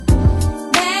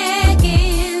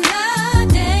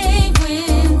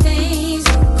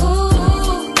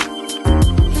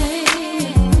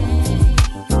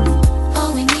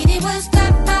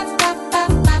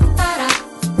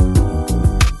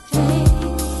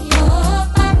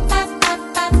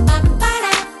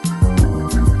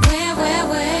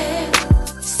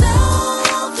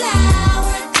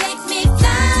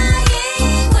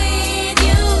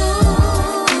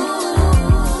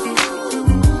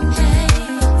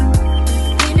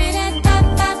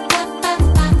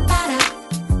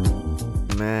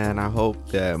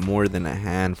that more than a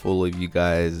handful of you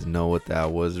guys know what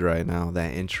that was right now.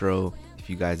 That intro, if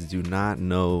you guys do not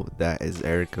know, that is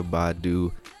Erykah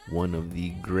Badu, one of the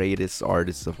greatest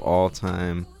artists of all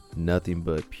time. Nothing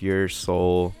but pure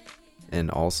soul, and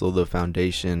also the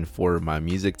foundation for my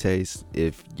music taste.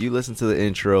 If you listen to the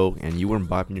intro and you weren't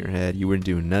bopping your head, you weren't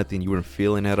doing nothing, you weren't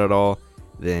feeling it at all,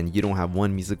 then you don't have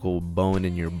one musical bone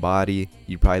in your body.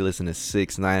 You probably listen to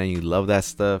 6ix9ine and you love that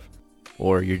stuff.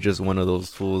 Or you're just one of those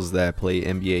fools that play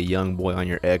NBA Youngboy on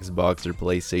your Xbox or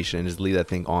PlayStation and just leave that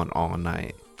thing on all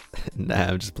night. Nah,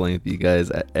 I'm just playing with you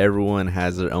guys. Everyone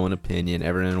has their own opinion.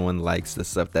 Everyone likes the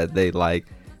stuff that they like.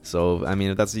 So, I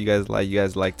mean, if that's what you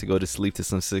guys like to go to sleep to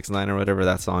some 6ix9ine or whatever,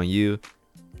 that's on you.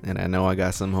 And I know I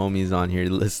got some homies on here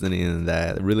listening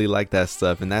that really like that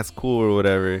stuff, and that's cool or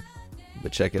whatever.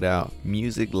 But check it out.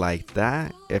 Music like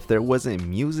that, if there wasn't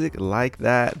music like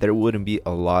that, there wouldn't be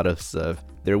a lot of stuff.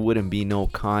 There wouldn't be no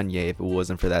Kanye if it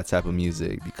wasn't for that type of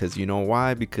music. Because you know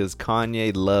why? Because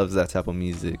Kanye loves that type of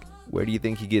music. Where do you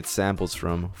think he gets samples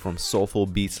from? From soulful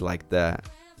beats like that.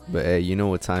 But hey, you know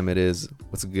what time it is.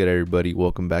 What's good, everybody?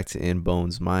 Welcome back to In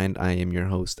Bones Mind. I am your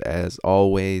host, as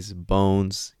always,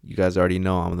 Bones. You guys already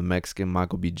know I'm the Mexican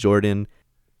Michael B. Jordan.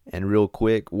 And real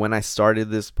quick, when I started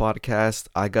this podcast,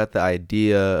 I got the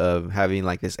idea of having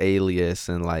like this alias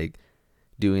and like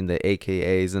doing the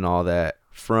AKAs and all that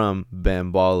from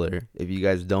Ben Baller. If you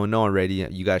guys don't know already,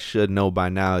 you guys should know by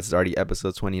now. It's already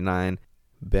episode 29.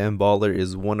 Ben Baller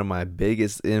is one of my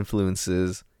biggest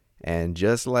influences. And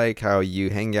just like how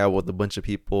you hang out with a bunch of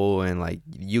people and like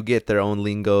you get their own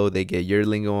lingo, they get your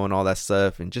lingo and all that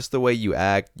stuff. And just the way you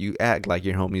act like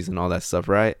your homies and all that stuff,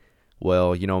 right?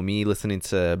 Well, you know, me listening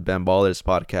to Ben Baller's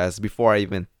podcast, before I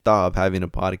even thought of having a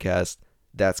podcast,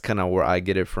 that's kind of where I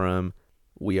get it from.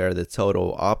 We are the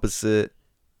total opposite,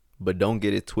 but don't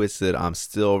get it twisted. I'm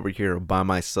still over here by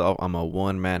myself. I'm a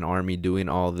one-man army doing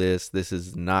all this. This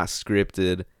is not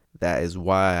scripted. That is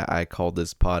why I call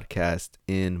this podcast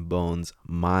In Bones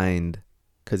Mind.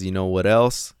 Because you know what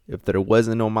else? If there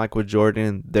wasn't no Michael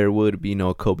Jordan, there would be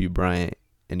no Kobe Bryant.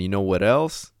 And you know what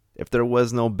else? If there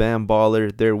was no Ben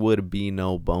Baller, there would be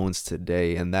no Bones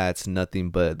today. And that's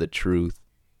nothing but the truth.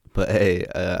 But hey,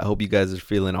 I hope you guys are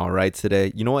feeling all right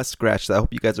today. You know what? Scratch that. I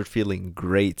hope you guys are feeling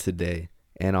great today.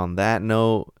 And on that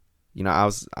note, you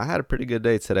know, I had a pretty good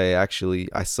day today, actually.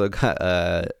 I still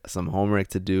got some homework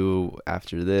to do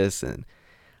after this, and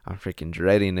I'm freaking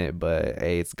dreading it. But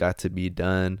hey, it's got to be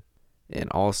done.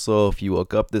 And also, if you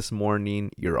woke up this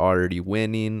morning, you're already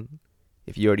winning.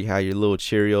 If you already had your little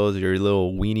Cheerios, your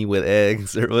little weenie with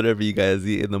eggs, or whatever you guys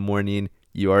eat in the morning,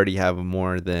 you already have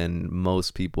more than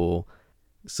most people.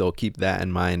 So keep that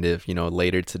in mind if, you know,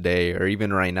 later today or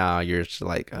even right now, you're just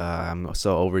like, I'm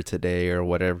so over today or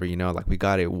whatever, you know, like we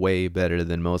got it way better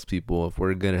than most people. If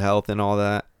we're in good health and all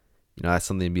that, you know, that's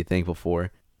something to be thankful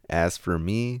for. As for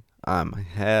me, I'm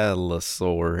hella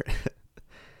sore.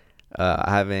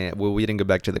 We didn't go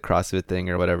back to the CrossFit thing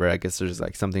or whatever. I guess there's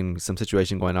like some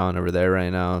situation going on over there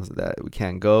right now that we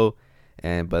can't go.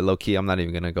 But low key, I'm not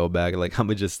even going to go back. Like, I'm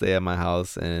going to just stay at my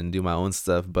house and do my own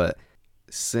stuff. But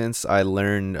since I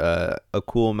learned a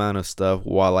cool amount of stuff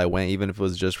while I went, even if it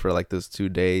was just for like those 2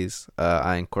 days,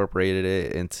 I incorporated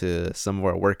it into some of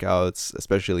our workouts,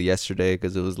 especially yesterday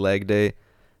because it was leg day.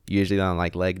 Usually on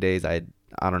like leg days, I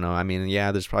don't know. I mean,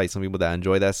 yeah, there's probably some people that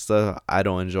enjoy that stuff. I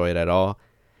don't enjoy it at all,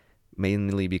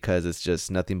 mainly because it's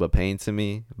just nothing but pain to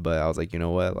me. But I was like, you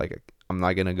know what? Like, I'm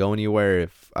not going to go anywhere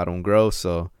if I don't grow.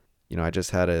 So, you know, I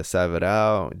just had to salve it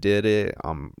out, did it.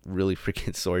 I'm really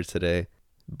freaking sore today.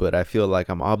 But I feel like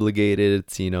I'm obligated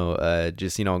to, you know,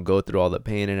 just, you know, go through all the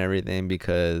pain and everything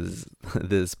because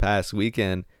this past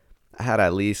weekend, I had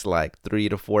at least like 3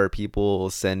 to 4 people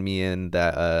send me in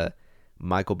that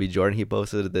Michael B. Jordan, he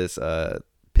posted this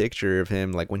picture of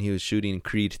him like when he was shooting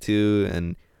Creed 2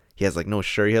 and he has like no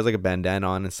shirt. He has like a bandana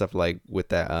on and stuff like with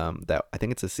that, that I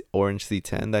think it's a orange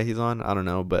C10 that he's on. I don't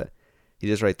know, but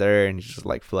he's just right there and he's just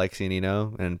like flexing, you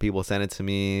know, and people send it to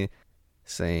me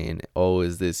saying, oh,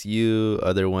 is this you?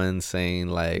 Other ones saying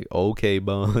like, okay,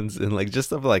 Bones, and like just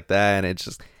stuff like that.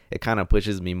 And it kind of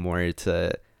pushes me more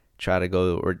to try to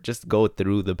go or just go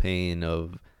through the pain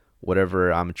of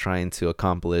whatever I'm trying to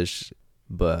accomplish.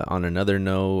 But on another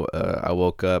note, I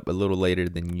woke up a little later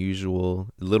than usual.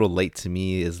 A little late to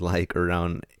me is like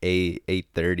around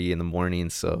 8:30 in the morning.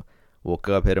 So woke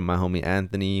up, hit up my homie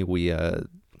Anthony.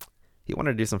 He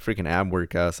wanted to do some freaking ab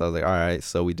workouts. So I was like, all right.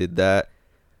 So we did that.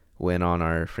 Went on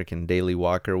our freaking daily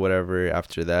walk or whatever.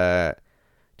 After that,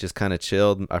 just kind of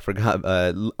chilled. I forgot.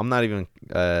 I'm not even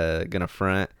gonna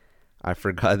front. I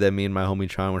forgot that me and my homie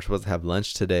Tron were supposed to have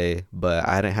lunch today, but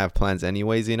I didn't have plans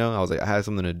anyways, you know. I was like, I had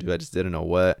something to do. I just didn't know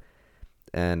what.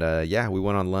 And yeah, we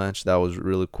went on lunch. That was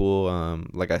really cool.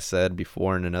 Like I said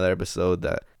before in another episode,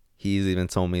 that he's even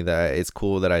told me that it's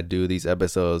cool that I do these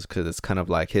episodes because it's kind of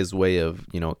like his way of,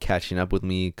 catching up with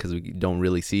me because we don't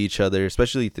really see each other,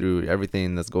 especially through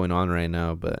everything that's going on right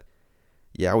now. But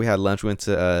yeah, we had lunch. We went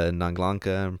to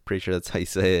Nanglanka. I'm pretty sure that's how you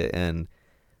say it. And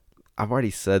I've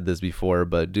already said this before,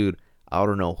 but dude, I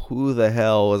don't know who the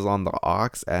hell was on the aux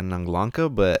at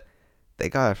Nanglanka, but they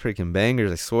got freaking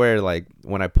bangers. I swear, like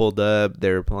when I pulled up,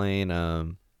 they were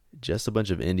playing just a bunch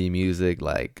of indie music.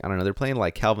 Like I don't know, they're playing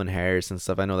like Calvin Harris and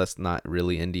stuff. I know that's not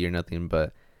really indie or nothing,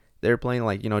 but they're playing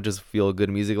like just feel good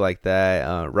music like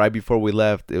that. Right before we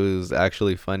left, it was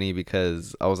actually funny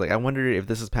because I was like, I wonder if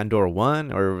this is Pandora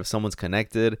One or if someone's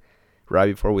connected. Right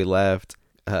before we left,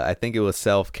 I think it was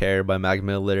Self Care by Mac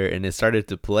Miller, and it started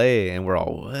to play, and we're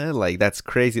all, what? Like that's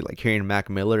crazy! Like hearing Mac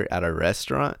Miller at a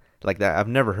restaurant like that. I've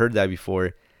never heard that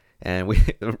before, and we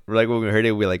like when we heard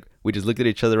it, we just looked at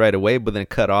each other right away, but then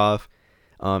cut off.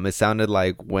 It sounded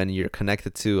like when you're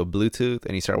connected to a Bluetooth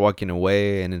and you start walking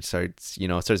away, and it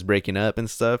starts breaking up and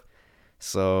stuff.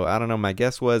 So I don't know. My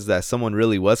guess was that someone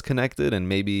really was connected, and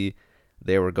maybe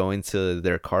they were going to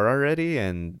their car already,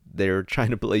 and they were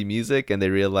trying to play music, and they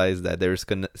realized that they were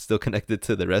still connected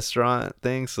to the restaurant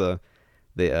thing, so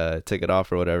they took it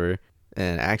off or whatever.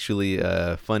 And actually,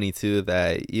 funny too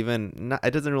that even not,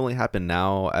 it doesn't really happen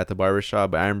now at the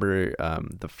barbershop, but I remember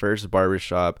the first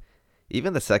barbershop,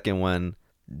 even the second one,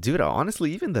 dude.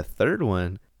 Honestly, even the third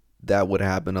one, that would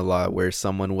happen a lot where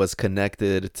someone was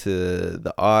connected to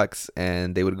the aux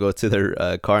and they would go to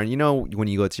their car. And when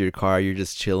you go to your car, you're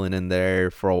just chilling in there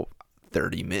for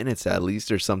 30 minutes at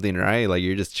least or something, right? Like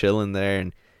you're just chilling there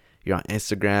and you're on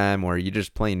Instagram or you're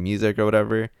just playing music or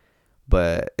whatever.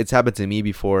 But it's happened to me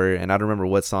before, and I don't remember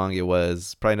what song it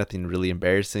was. Probably nothing really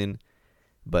embarrassing.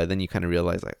 But then you kind of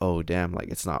realize, like, oh, damn, like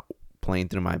it's not playing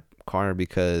through my car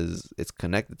because it's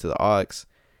connected to the aux.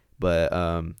 But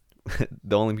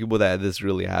the only people that this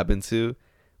really happened to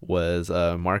was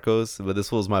Marcos, but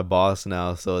this was my boss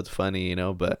now, so it's funny,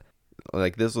 but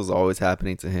like this was always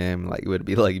happening to him. Like it would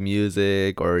be like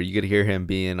music, or you could hear him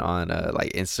being on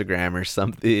like Instagram or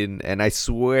something. And I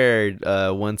swear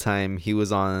one time he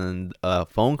was on a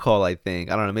phone call, I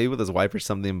think, I don't know, maybe with his wife or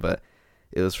something, but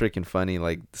it was freaking funny.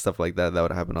 Like stuff like that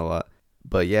would happen a lot.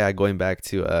 But yeah, going back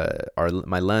to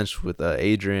my lunch with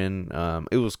Adrian,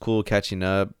 it was cool catching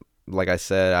up. Like I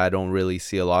said, I don't really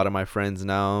see a lot of my friends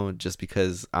now just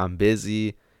because I'm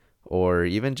busy, or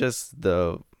even just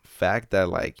the fact that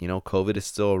like COVID is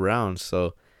still around.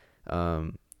 So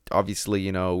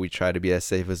obviously we try to be as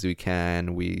safe as we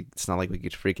can. It's not like we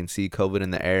could freaking see COVID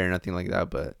in the air or nothing like that,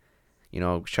 but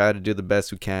try to do the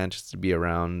best we can just to be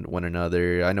around one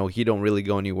another. I know he don't really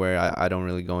go anywhere, I don't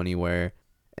really go anywhere.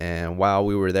 And while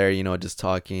we were there, just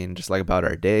talking just like about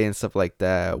our day and stuff like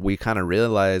that, we kind of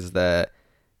realized that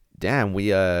damn,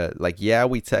 we like, yeah,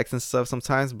 we text and stuff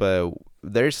sometimes, but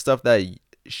there's stuff that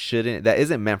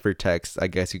isn't meant for text, I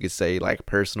guess you could say, like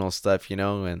personal stuff,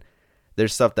 and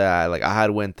there's stuff that I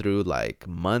had went through like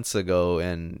months ago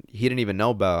and he didn't even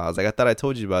know about. I was like, I thought I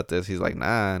told you about this. He's like,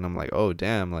 nah. And I'm like, oh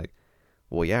damn, like,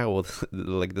 well, yeah, well,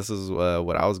 like this is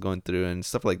what I was going through and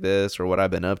stuff like this, or what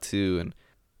I've been up to. And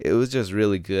it was just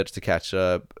really good to catch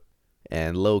up.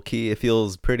 And low key, it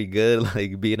feels pretty good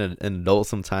like being an adult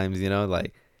sometimes,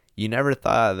 like you never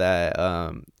thought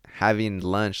that having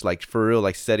lunch, like for real,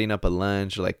 like setting up a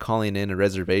lunch, like calling in a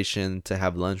reservation to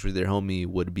have lunch with your homie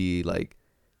would be like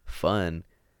fun.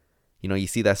 You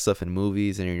see that stuff in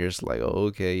movies and you're just like, oh,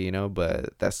 okay,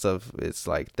 but that stuff, it's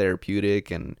like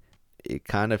therapeutic, and it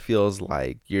kind of feels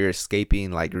like you're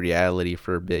escaping like reality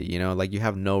for a bit, like you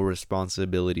have no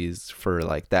responsibilities for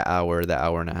like that hour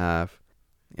and a half.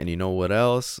 And you know what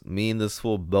else? Me and this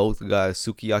fool both got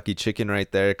sukiyaki chicken right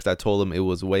there because I told him it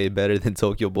was way better than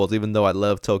Tokyo Bowls, even though I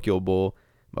love Tokyo Bowl.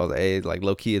 I was like, hey, like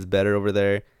low key, it's better over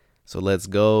there, so let's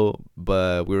go.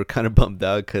 But we were kind of bummed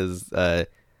out because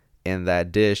in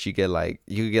that dish you could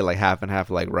get like half and half,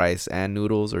 like rice and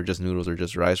noodles, or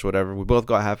just rice, whatever. We both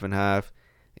got half and half.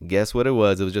 And guess what it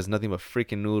was? It was just nothing but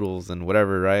freaking noodles and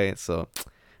whatever, right? So.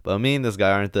 But me and this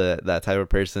guy aren't that type of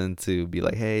person to be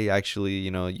like, hey, actually, you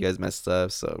guys messed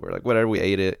up. So we're like, whatever, we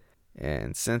ate it.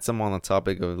 And since I'm on the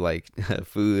topic of like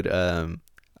food, I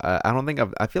don't think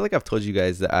I feel like I've told you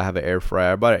guys that I have an air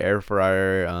fryer. I bought an air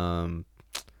fryer.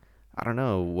 I don't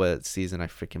know what season I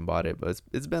freaking bought it, but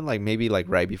it's been like maybe like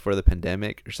right before the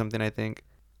pandemic or something, I think.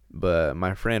 But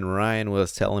my friend Ryan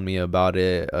was telling me about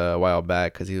it a while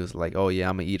back because he was like, oh yeah,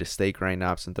 I'm gonna eat a steak right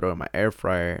now and throw it in my air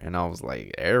fryer. And I was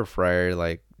like, air fryer?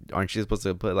 Like, aren't you supposed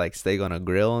to put like steak on a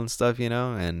grill and stuff,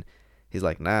 And he's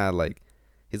like, nah, like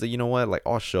He's like, you know what? Like,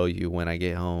 I'll show you when I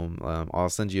get home. I'll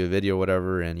send you a video or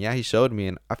whatever. And yeah, he showed me.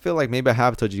 And I feel like maybe I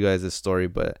have told you guys this story,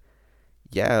 but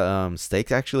yeah,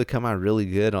 steaks actually come out really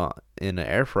good in the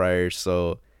air fryer.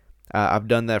 So I've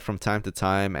done that from time to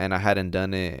time, and I hadn't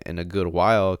done it in a good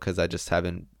while because I just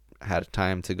haven't had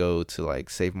time to go to like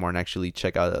Save Mart and actually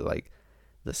check out like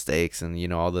the steaks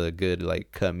and all the good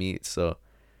like cut meat. So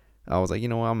I was like, you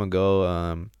know what, I'm gonna go.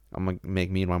 I'm gonna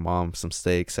make me and my mom some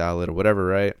steak salad or whatever,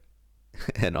 right?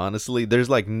 And honestly, there's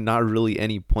like not really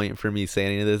any point for me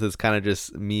saying any of this. It's kind of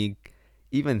just me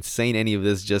even saying any of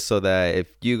this just so that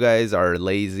if you guys are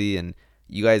lazy and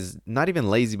you guys not even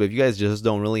lazy, but if you guys just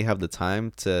don't really have the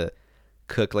time to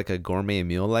cook like a gourmet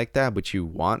meal like that, but you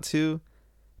want to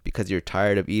because you're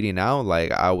tired of eating out,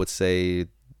 like I would say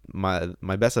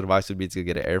my best advice would be to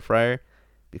get an air fryer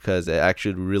because it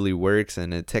actually really works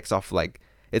and it takes off like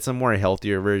it's a more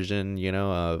healthier version,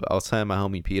 of I was telling my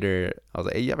homie Peter, I was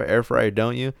like, hey, you have an air fryer,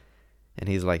 don't you? And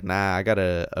he's like, nah, I got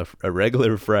a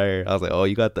regular fryer. I was like, oh,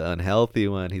 you got the unhealthy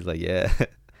one. He's like, yeah.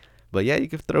 But yeah, you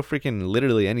can throw freaking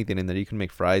literally anything in there. You can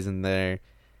make fries in there.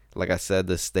 Like I said,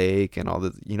 the steak and all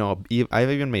the, I've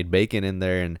even made bacon in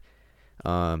there, and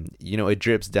it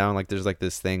drips down like there's like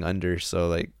this thing under, so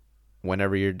like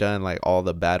whenever you're done, like all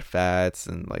the bad fats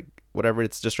and like whatever,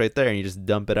 it's just right there and you just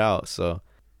dump it out. So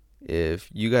if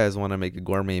you guys want to make a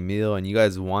gourmet meal and you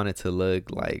guys want it to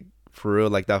look like for real,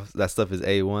 like that stuff is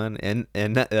A1,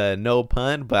 and no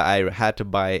pun, but I had to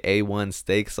buy A1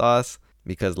 steak sauce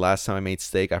because last time I made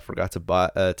steak I forgot to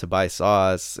buy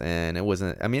sauce, and it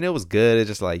wasn't, I mean, it was good, it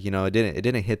just like, it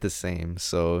didn't hit the same.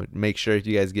 So make sure if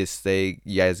you guys get steak,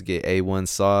 you guys get A1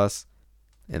 sauce.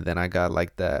 And then I got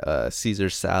like that Caesar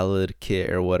salad kit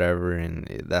or whatever, and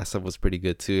that stuff was pretty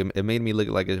good too. It made me look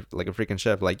like a freaking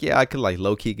chef. Like, yeah, I could like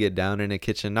low key get down in the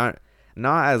kitchen, not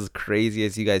as crazy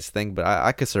as you guys think, but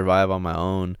I could survive on my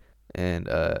own. And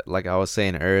like I was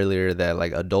saying earlier, that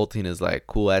like adulting is like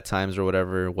cool at times or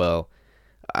whatever. Well,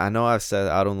 I know I've said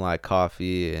I don't like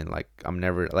coffee, and like I'm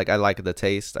never like, I like the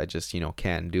taste, I just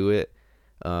can't do it.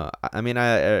 I mean,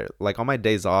 I like on my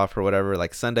days off or whatever,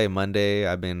 like Sunday, Monday,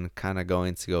 I've been kind of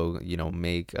going to go,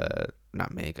 make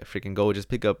not make a freaking go, just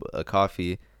pick up a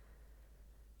coffee.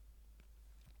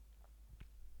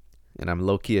 And I'm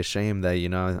low key ashamed that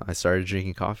I started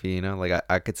drinking coffee. Like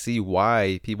I could see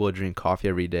why people drink coffee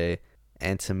every day,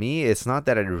 and to me, it's not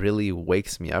that it really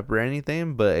wakes me up or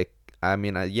anything, but I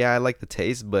mean, yeah, I like the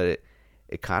taste, but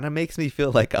it kind of makes me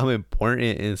feel like I'm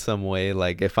important in some way.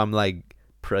 Like if I'm like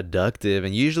productive,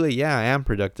 and usually, yeah, I am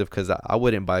productive because I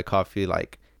wouldn't buy coffee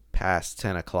like past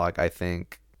 10 o'clock, I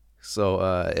think. So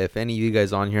if any of you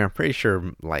guys on here, I'm pretty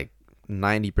sure like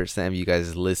 90% of you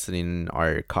guys listening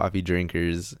are coffee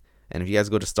drinkers. And if you guys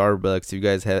go to Starbucks, if you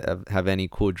guys have any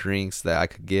cool drinks that I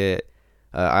could get,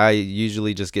 I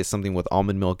usually just get something with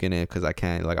almond milk in it because I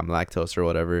can't, like, I'm lactose or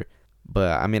whatever.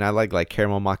 But I mean, I like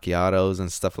caramel macchiatos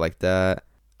and stuff like that.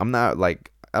 I'm not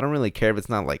like, I don't really care if it's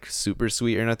not like super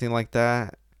sweet or nothing like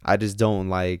that. I just don't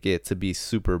like it to be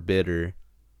super bitter.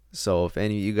 So if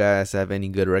any of you guys have any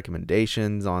good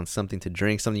recommendations on something to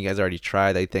drink, something you guys already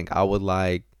tried that you think I would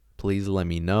like, please let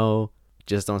me know.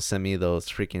 Just don't send me those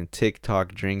freaking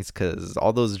TikTok drinks, because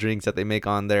all those drinks that they make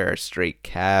on there are straight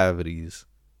cavities.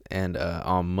 And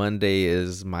on Monday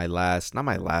is my last, not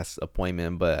my last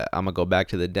appointment, but I'm gonna go back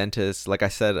to the dentist. Like I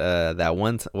said, that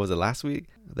one was it last week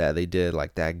that they did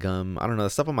like that gum, I don't know,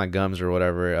 stuff on my gums or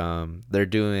whatever. They're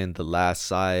doing the last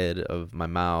side of my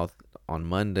mouth on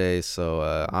Monday, so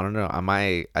I don't know.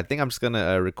 I think I'm just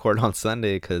gonna record on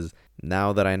Sunday, because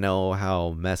now that I know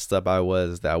how messed up I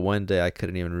was that one day I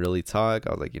couldn't even really talk,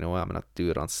 I was like, you know what, I'm gonna do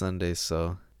it on Sunday.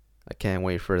 So I can't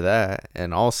wait for that.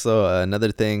 And also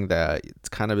another thing that it's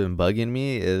kind of been bugging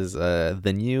me is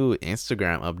the new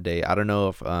Instagram update. I don't know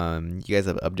if you guys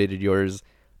have updated yours.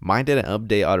 Mine didn't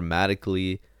update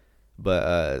automatically,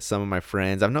 but some of my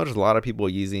friends, I've noticed a lot of people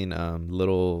using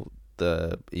little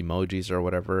the emojis or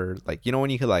whatever. Like, when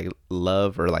you could like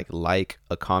love or like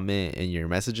a comment in your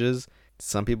messages.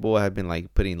 Some people have been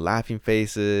like putting laughing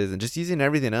faces and just using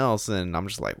everything else, and I'm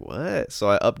just like, what?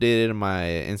 So I updated my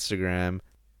Instagram,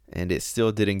 and it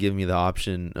still didn't give me the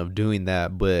option of doing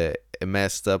that, but it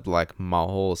messed up like my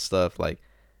whole stuff. Like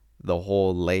the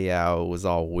whole layout was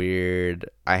all weird.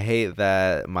 I hate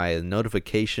that my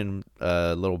notification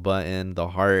little button, the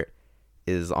heart,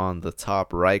 is on the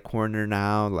top right corner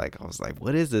now. Like I was like,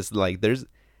 what is this? Like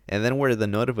and then where the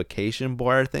notification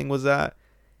bar thing was at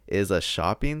is a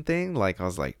shopping thing. Like I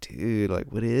was like, dude,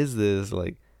 like what is this?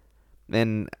 Like,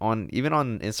 and even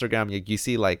on Instagram, you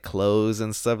see like clothes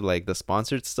and stuff, like the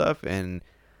sponsored stuff, and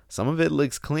some of it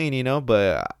looks clean,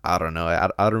 but I don't know.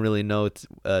 I don't really know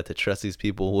to trust these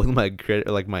people with my credit,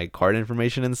 like my card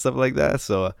information and stuff like that.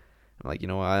 So I'm like,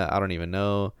 I don't even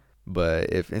know.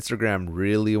 But if Instagram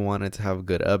really wanted to have a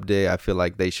good update, I feel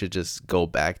like they should just go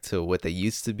back to what they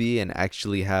used to be and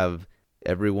actually have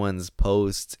everyone's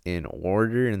posts in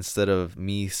order instead of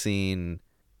me seeing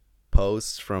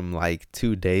posts from like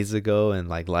 2 days ago and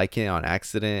like liking it on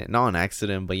accident, not on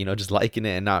accident, but just liking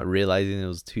it and not realizing it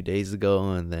was 2 days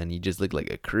ago, and then you just look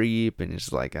like a creep and it's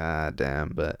just like, ah, damn.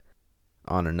 But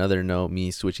on another note,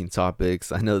 me switching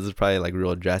topics, I know this is probably like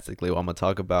real drastically what I'm gonna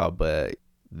talk about, but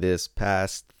this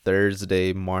past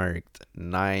Thursday marked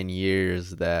 9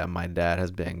 years that my dad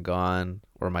has been gone,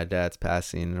 or my dad's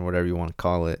passing, or whatever you want to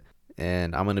call it.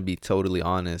 And I'm gonna be totally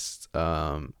honest.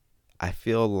 I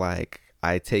feel like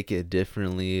I take it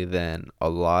differently than a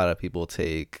lot of people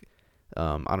take.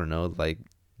 I don't know, like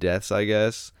deaths, I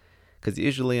guess. Because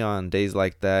usually on days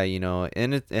like that,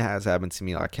 and it has happened to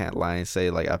me. I can't lie and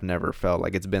say like I've never felt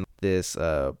like it's been this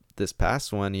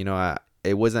past one.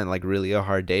 It wasn't like really a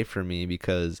hard day for me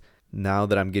because now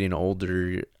that I'm getting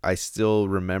older, I still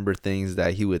remember things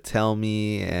that he would tell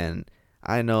me, and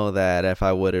I know that if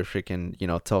I would have freaking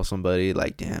tell somebody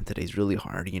like, damn, today's really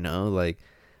hard, like,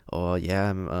 oh yeah,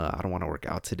 I don't want to work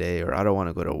out today, or I don't want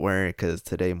to go to work because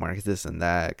today marks this and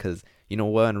that. Because you know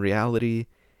what, in reality,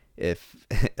 if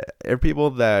people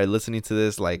that are listening to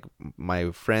this, like my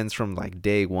friends from like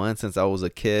day one since I was a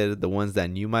kid, the ones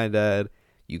that knew my dad,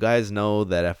 you guys know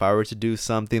that if I were to do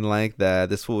something like that,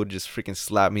 this fool would just freaking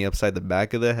slap me upside the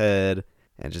back of the head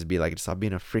and just be like, stop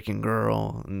being a freaking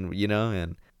girl,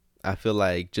 and I feel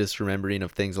like just remembering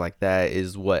of things like that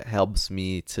is what helps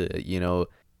me to,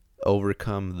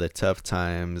 overcome the tough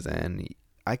times. And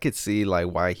I could see like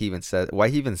why he even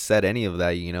said any of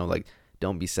that, like,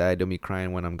 don't be sad, don't be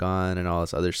crying when I'm gone and all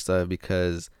this other stuff,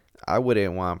 because I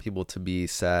wouldn't want people to be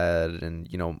sad and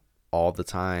all the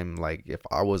time, like if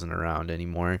I wasn't around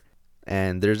anymore.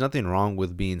 And there's nothing wrong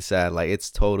with being sad. Like, it's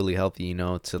totally healthy,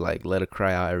 to like let it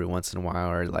cry out every once in a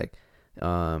while, or like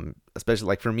especially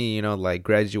like for me, like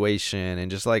graduation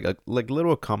and just like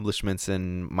little accomplishments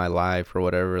in my life or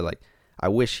whatever. Like, I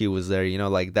wish he was there,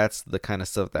 like that's the kind of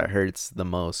stuff that hurts the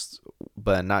most,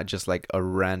 but not just like a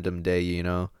random day.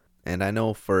 And I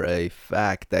know for a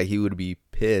fact that he would be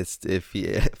pissed if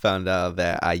he found out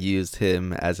that I used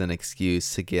him as an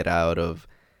excuse to get out of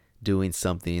doing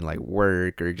something like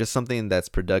work or just something that's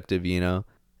productive.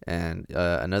 And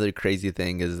another crazy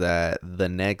thing is that the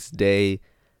next day,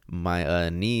 my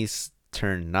niece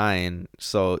turned 9.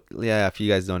 So yeah, if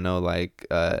you guys don't know, like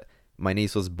my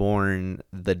niece was born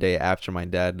the day after my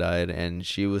dad died, and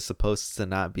she was supposed to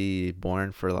not be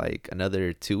born for like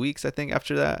another 2 weeks, I think,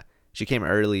 after that. She came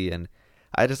early, and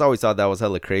I just always thought that was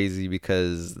hella crazy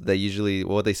because they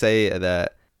say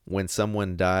that when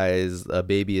someone dies, a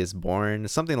baby is born,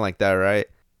 something like that, right?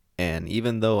 And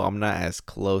even though I'm not as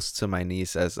close to my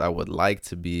niece as I would like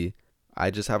to be,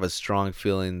 I just have a strong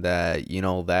feeling that,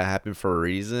 that happened for a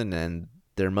reason, and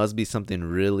there must be something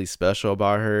really special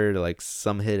about her, like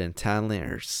some hidden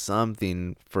talent or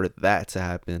something for that to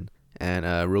happen.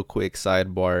 And real quick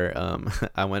sidebar,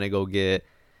 I went to go get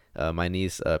my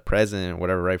niece a present,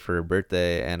 whatever, right, for her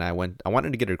birthday, and I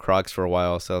wanted to get her Crocs for a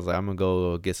while, so I was like, I'm gonna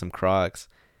go get some Crocs.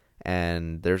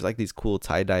 And there's like these cool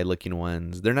tie-dye looking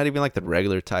ones. They're not even like the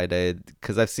regular tie-dye,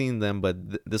 because I've seen them, but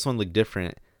this one looked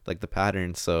different, like the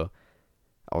pattern. So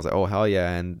I was like, oh hell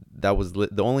yeah. And that was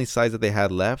the only size that they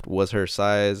had left was her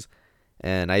size.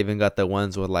 And I even got the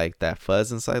ones with like that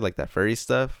fuzz inside, like that furry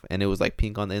stuff, and it was like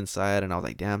pink on the inside. And I was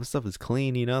like, damn, this stuff is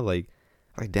clean, like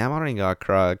damn, I don't even got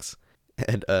Crocs.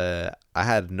 And I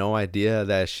had no idea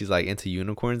that she's like into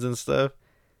unicorns and stuff,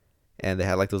 and they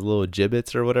had like those little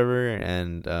gibbets or whatever.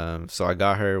 And so I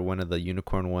got her one of the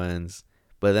unicorn ones.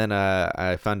 But then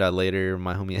I found out later,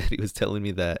 my homie Eddie was telling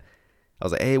me that, I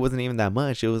was like, hey, it wasn't even that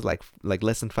much. It was like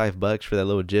less than $5 for that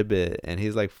little gibbet. And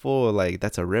he's like, full, like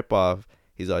that's a ripoff.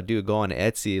 He's like, dude, go on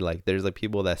Etsy. Like there's like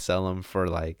people that sell them for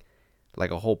like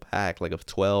a whole pack, like of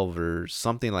 12 or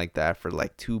something like that, for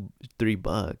like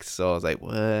 $2-3. So I was like,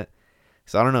 what?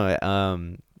 So I don't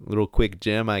know. Little quick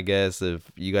gem, I guess,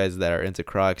 if you guys that are into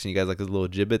Crocs and you guys like those little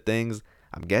gibbet things,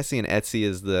 I'm guessing Etsy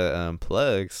is the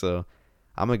plug. So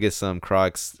I'm gonna get some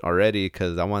Crocs already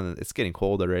because it's getting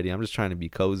cold already. I'm just trying to be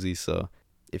cozy. So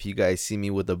if you guys see me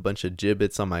with a bunch of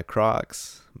gibbets on my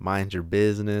Crocs, mind your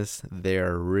business.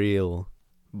 They're real.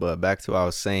 But back to what I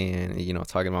was saying,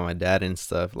 talking about my dad and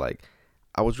stuff. Like,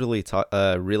 I was really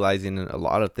realizing a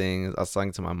lot of things. I was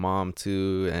talking to my mom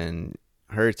too, and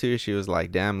her too. She was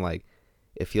like, damn, like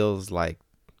it feels like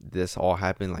this all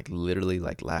happened like literally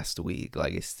like last week.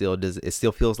 Like it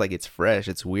still feels like it's fresh.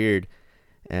 It's weird.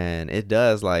 And it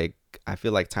does, like, I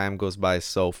feel like time goes by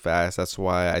so fast. That's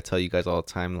why I tell you guys all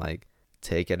the time, like,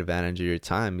 take advantage of your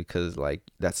time, because like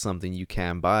that's something you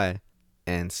can buy.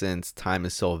 And since time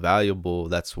is so valuable,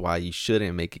 that's why you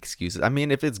shouldn't make excuses. I mean,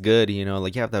 if it's good,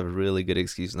 like you have to have a really good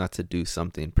excuse not to do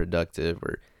something productive,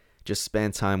 or just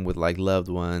spend time with like loved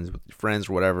ones, with your friends,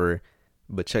 or whatever.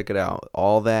 But check it out.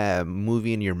 All that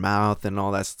movie in your mouth and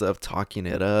all that stuff, talking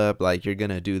it up, like you're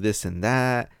gonna do this and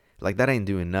that, like that ain't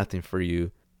doing nothing for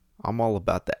you. I'm all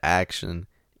about the action.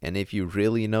 And if you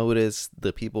really notice,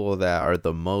 the people that are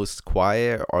the most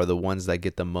quiet are the ones that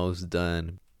get the most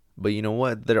done. But you know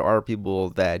what? There are people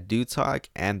that do talk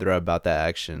and they're about that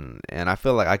action. And I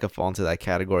feel like I could fall into that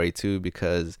category too,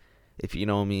 because if you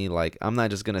know me, like I'm not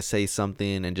just gonna say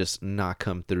something and just not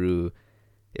come through.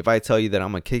 If I tell you that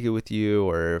I'm gonna kick it with you,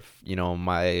 or if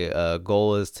my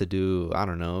goal is to do, I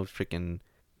don't know, freaking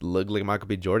look like Michael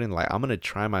B. Jordan, like I'm gonna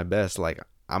try my best. Like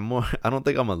I'm more, I don't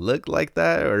think I'm gonna look like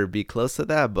that or be close to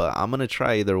that, but I'm gonna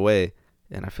try either way.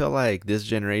 And I feel like this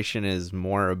generation is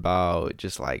more about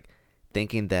just like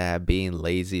thinking that being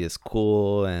lazy is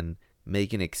cool, and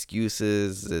making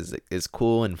excuses is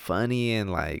cool and funny,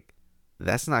 and like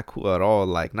that's not cool at all.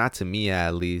 Like not to me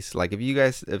at least. Like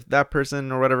if that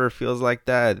person or whatever feels like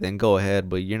that, then go ahead,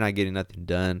 but you're not getting nothing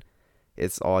done.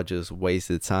 It's all just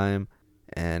wasted time.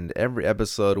 And every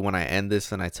episode when I end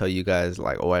this and I tell you guys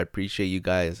like, oh, I appreciate you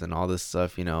guys and all this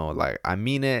stuff, like I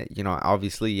mean it,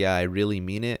 obviously, yeah, I really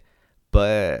mean it.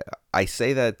 But I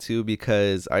say that too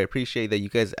because I appreciate that you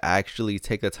guys actually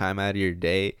take the time out of your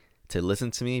day to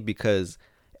listen to me, because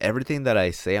everything that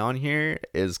I say on here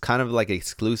is kind of like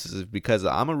exclusive, because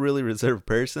I'm a really reserved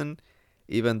person.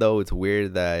 Even though it's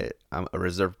weird that I'm a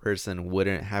reserved person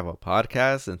wouldn't have a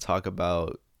podcast and talk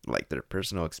about like their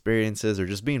personal experiences or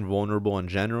just being vulnerable in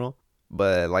general.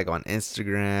 But like on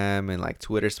Instagram and like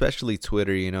Twitter, especially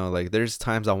Twitter, like there's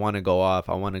times I want to go off.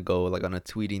 I want to go like on a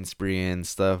tweeting spree and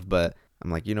stuff. But I'm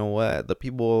like, you know what? The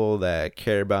people that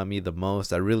care about me the most,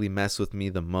 that really mess with me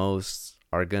the most,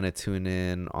 are going to tune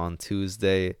in on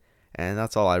Tuesday. And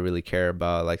that's all I really care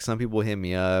about. Like some people hit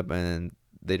me up and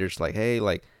they're just like, hey,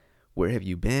 like, where have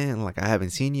you been? Like, I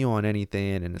haven't seen you on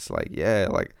anything. And it's like, yeah,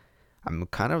 like, I'm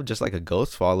kind of just like a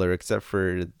ghost follower, except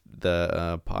for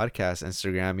the podcast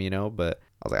Instagram, But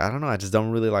I was like, I don't know, I just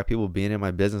don't really like people being in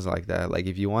my business like that. Like,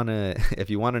 if you wanna, if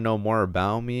you wanna know more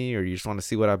about me, or you just want to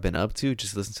see what I've been up to,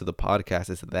 just listen to the podcast.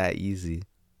 It's that easy.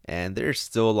 And there's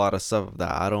still a lot of stuff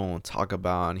that I don't talk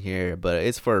about on here, but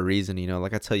it's for a reason,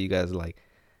 Like I tell you guys, like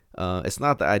it's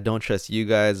not that I don't trust you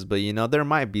guys, but there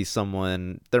might be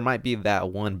that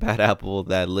one bad apple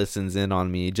that listens in on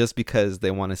me just because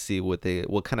they want to see what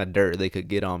kind of dirt they could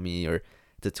get on me, or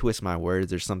to twist my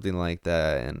words or something like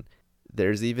that. And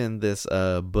there's even this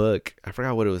book, I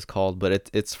forgot what it was called, but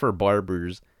it's for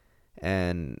barbers,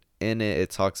 and in it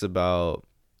talks about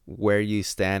where you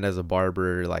stand as a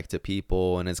barber, like to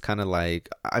people. And it's kind of like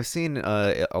I've seen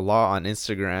a lot on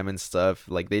Instagram and stuff,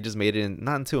 like they just made it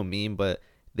not into a meme, but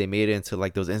they made it into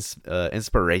like those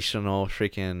inspirational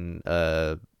freaking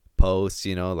posts,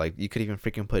 like you could even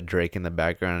freaking put Drake in the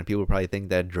background and people probably think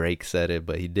that Drake said it,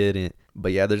 but he didn't.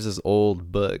 But yeah, there's this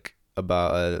old book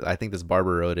about I think this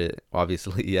barber wrote it,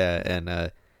 obviously. Yeah.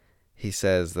 And he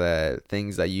says that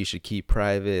things that you should keep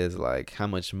private is like how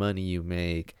much money you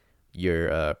make,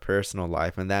 your personal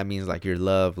life, and that means like your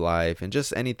love life and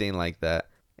just anything like that.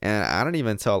 And I don't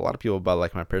even tell a lot of people about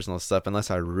like my personal stuff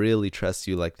unless I really trust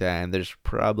you like that. And there's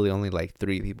probably only like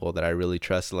 3 people that I really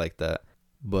trust like that.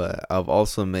 But I've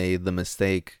also made the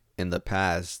mistake in the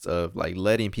past of like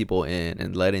letting people in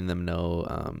and letting them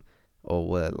know or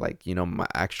what, like, my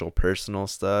actual personal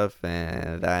stuff,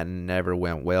 and that never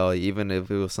went well. Even if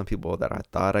it was some people that I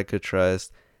thought I could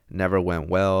trust, never went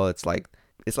well. It's like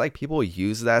people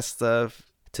use that stuff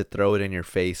to throw it in your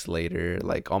face later,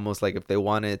 like almost like if they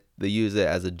wanted to use it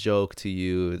as a joke to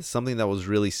you, something that was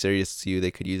really serious to you,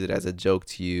 they could use it as a joke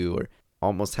to you, or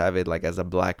almost have it like as a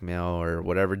blackmail or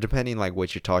whatever, depending like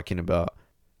what you're talking about.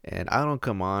 And I don't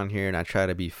come on here and I try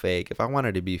to be fake. If I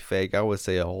wanted to be fake, I would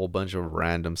say a whole bunch of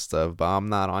random stuff, but I'm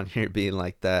not on here being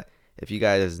like that. If you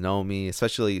guys know me,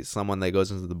 especially someone that goes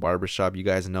into the barbershop, you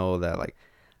guys know that like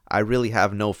I really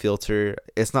have no filter.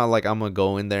 It's not like I'm gonna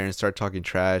go in there and start talking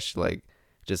trash, like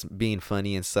just being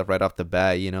funny and stuff right off the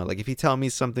bat. Like if you tell me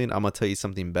something, I'm gonna tell you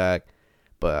something back,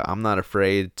 but I'm not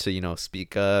afraid to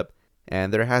speak up.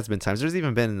 And there has been times, there's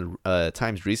even been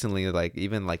times recently, like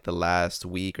even like the last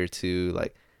week or two,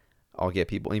 like I'll get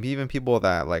people, even people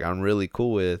that like I'm really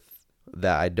cool with,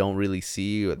 that I don't really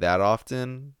see that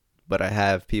often, but I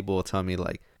have people tell me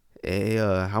like, hey,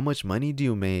 how much money do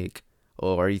you make?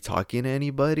 Oh, are you talking to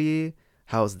anybody?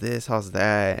 How's this? How's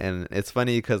that? And it's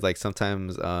funny because like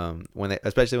sometimes when they,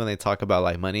 especially when they talk about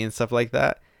like money and stuff like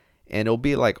that, and it'll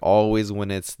be like always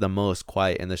when it's the most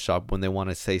quiet in the shop when they want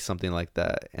to say something like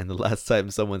that. And the last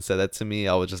time someone said that to me,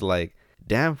 I was just like,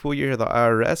 "Damn fool, you're the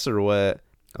IRS or what?"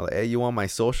 I'm like, hey, you want my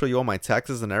social? You want my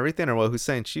taxes and everything, or what? Who's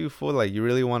saying you fool? Like, you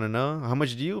really want to know how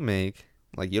much do you make?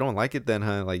 Like, you don't like it then,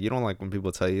 huh? Like, you don't like when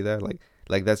people tell you that.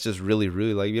 Like that's just really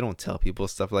rude. Like, you don't tell people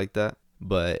stuff like that.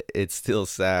 But it's still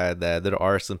sad that there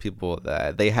are some people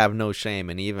that they have no shame,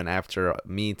 and even after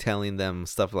me telling them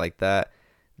stuff like that,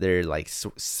 they're like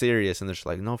serious and they're just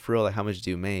like, no, for real, like how much do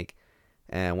you make?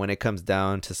 And when it comes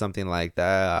down to something like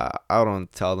that, I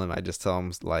don't tell them. I just tell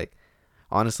them like,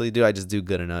 honestly, dude, I just do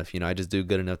good enough. I just do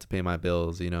good enough to pay my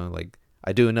bills. Like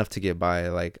I do enough to get by.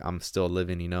 Like I'm still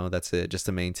living. That's it, just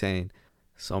to maintain.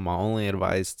 So my only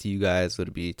advice to you guys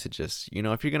would be to just,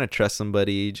 if you're gonna trust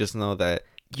somebody, just know that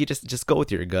you just go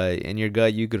with your gut. In your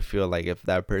gut, you could feel like if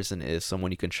that person is someone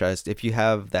you can trust. If you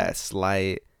have that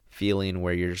slight feeling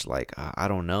where you're just like, I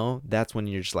don't know, that's when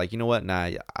you're just like, you know what,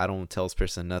 nah, I don't tell this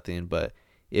person nothing. But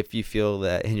if you feel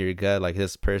that in your gut, like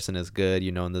this person is good,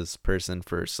 known this person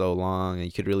for so long and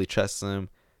you could really trust them,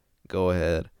 go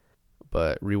ahead.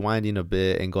 But rewinding a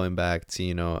bit and going back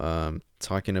to,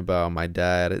 talking about my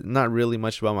dad, not really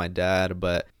much about my dad,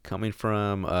 but coming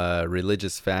from a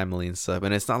religious family and stuff.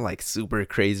 And it's not like super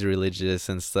crazy religious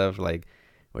and stuff like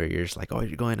where you're just like, oh,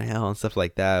 you're going to hell and stuff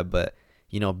like that. But,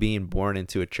 being born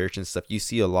into a church and stuff, you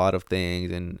see a lot of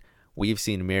things, and we've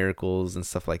seen miracles and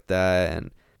stuff like that.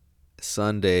 And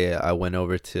Sunday, I went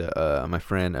over to my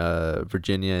friend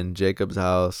Virginia and Jacob's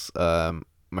house.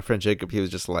 My friend Jacob, he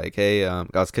was just like, hey, I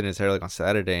was cutting his hair like on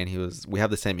Saturday, and we have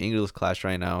the same English class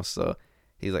right now, so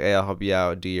he's like, hey, I'll help you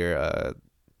out, do your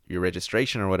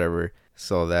registration or whatever,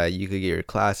 so that you could get your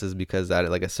classes, because at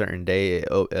like a certain day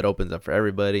it opens up for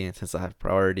everybody, and since I have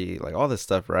priority, like all this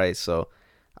stuff, right? So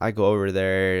I go over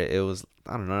there. It was,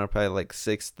 I don't know, probably like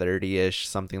 6:30 ish,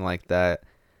 something like that.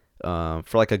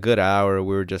 For like a good hour,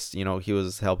 we were just, he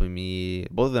was helping me.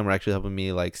 Both of them were actually helping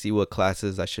me, like, see what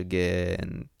classes I should get,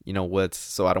 and what's,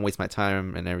 so I don't waste my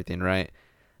time and everything, right?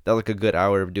 That was like a good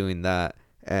hour of doing that.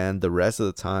 And the rest of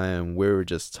the time, we were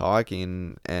just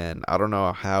talking, and I don't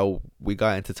know how we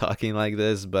got into talking like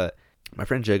this, but my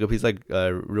friend Jacob, he's like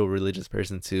a real religious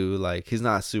person too. Like he's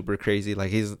not super crazy. Like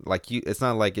he's like you. It's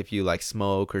not like if you like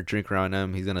smoke or drink around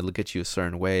him, he's gonna look at you a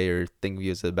certain way or think of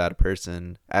you as a bad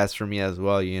person. As for me as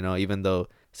well, even though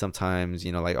sometimes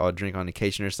like I'll drink on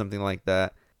occasion or something like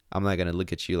that, I'm not gonna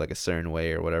look at you like a certain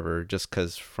way or whatever just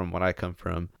because from what I come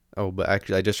from. Oh, but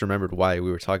actually, I just remembered why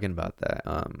we were talking about that.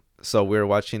 So we were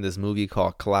watching this movie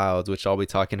called Clouds, which I'll be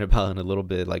talking about in a little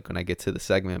bit, like when I get to the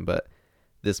segment, but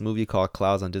this movie called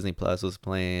Clouds on Disney Plus was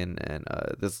playing, and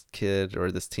this kid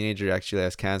or this teenager actually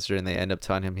has cancer, and they end up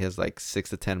telling him he has like 6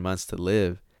 to 10 months to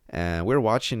live. And we were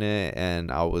watching it,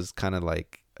 and I was kind of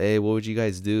like, "Hey, what would you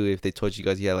guys do if they told you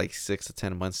guys you had like 6 to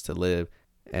 10 months to live?"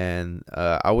 And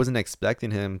I wasn't expecting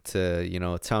him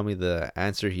to, tell me the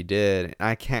answer he did.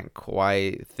 I can't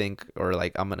quite think, or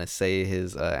like I'm gonna say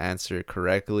his answer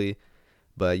correctly,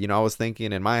 but I was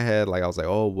thinking in my head, like I was like,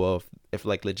 oh well, if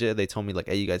like legit they told me like,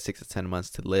 hey, you got 6 to 10 months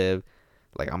to live,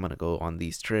 like I'm gonna go on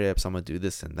these trips, I'm gonna do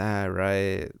this and that,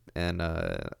 right? And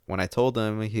when I told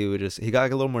him, he got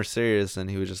like, a little more serious, and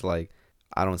he was just like,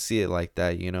 I don't see it like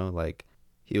that, like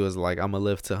he was like, I'm gonna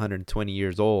live to 120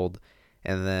 years old.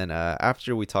 And then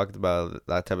after we talked about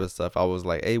that type of stuff, I was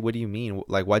like, hey, what do you mean?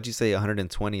 Like, why'd you say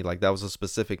 120? Like that was a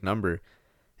specific number.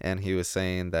 And he was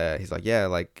saying that he's like, yeah,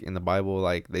 like in the Bible,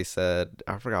 like they said,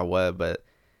 I forgot what, but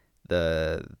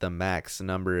the max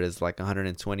number is like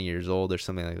 120 years old or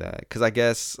something like that. Because I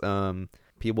guess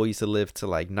people used to live to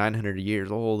like 900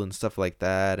 years old and stuff like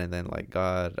that. And then like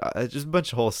God, just a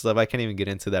bunch of whole stuff. I can't even get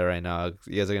into that right now.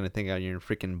 You guys are gonna think you're in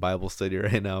freaking Bible study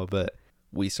right now, but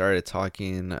we started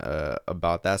talking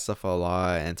about that stuff a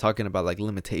lot and talking about like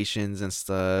limitations and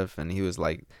stuff. And he was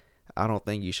like, I don't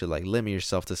think you should like limit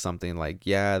yourself to something. Like,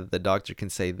 yeah, the doctor can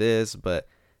say this, but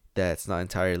that's not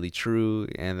entirely true.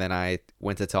 And then I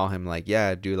went to tell him like,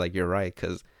 yeah, dude, like you're right,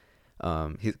 because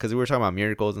we were talking about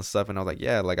miracles and stuff, and I was like,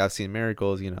 yeah, like I've seen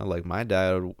miracles. Like my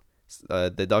dad,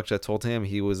 the doctor told him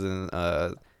he was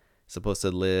supposed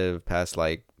to live past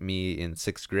like me in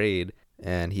sixth grade,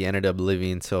 and he ended up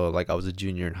living until like I was a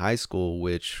junior in high school,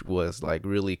 which was like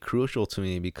really crucial to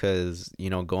me because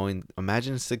going,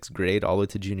 imagine sixth grade all the way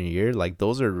to junior year, like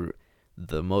those are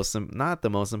the most, not the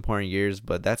most important years,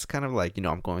 but that's kind of like,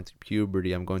 I'm going through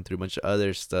puberty, I'm going through a bunch of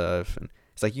other stuff, and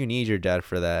it's like you need your dad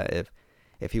for that.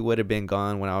 If he would have been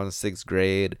gone when I was in sixth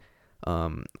grade,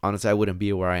 Honestly, I wouldn't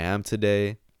be where I am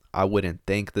today. I wouldn't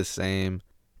think the same.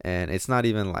 And it's not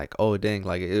even like, oh dang,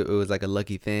 like it was like a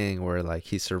lucky thing where like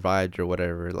he survived or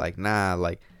whatever. Like nah,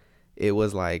 like it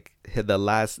was like his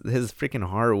freaking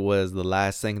heart was the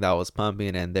last thing that was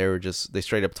pumping, and they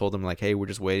straight up told him like, hey, we're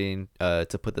just waiting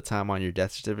to put the time on your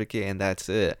death certificate, and that's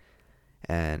it.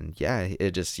 And yeah,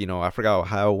 it just, I forgot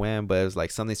how it went, but it was like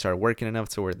something started working enough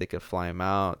to where they could fly him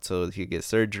out so he could get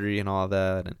surgery and all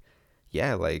that. And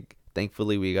yeah, like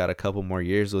thankfully we got a couple more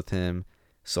years with him.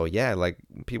 So yeah, like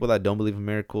people that don't believe in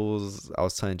miracles, I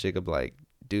was telling Jacob like,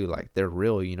 dude, like they're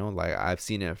real, like I've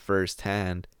seen it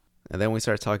firsthand. And then we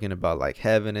start talking about like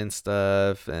heaven and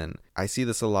stuff, and I see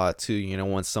this a lot too,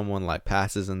 when someone like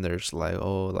passes and they're just like,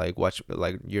 oh, like watch,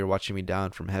 like you're watching me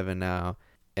down from heaven now.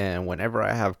 And whenever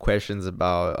I have questions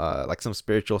about like some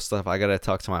spiritual stuff, I gotta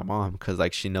talk to my mom because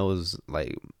like she knows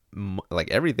like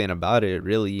everything about it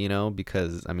really,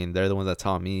 because I mean they're the ones that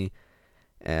taught me.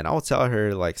 And I'll tell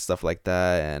her like stuff like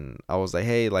that, and I was like,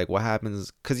 hey, like what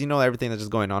happens, because everything that's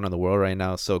just going on in the world right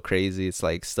now is so crazy. It's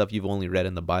like stuff you've only read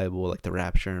in the Bible, like the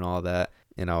rapture and all that.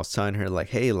 And I was telling her like,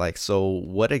 hey, like so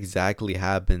what exactly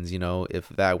happens, if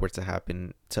that were to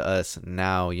happen to us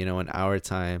now, in our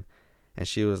time. And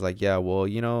she was like, yeah, well,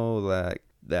 like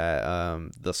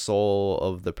that the soul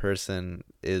of the person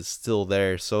is still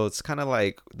there, so it's kind of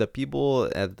like the people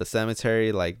at the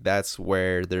cemetery, like that's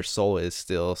where their soul is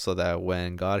still, so that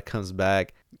when God comes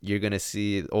back, you're gonna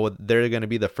see, or they're gonna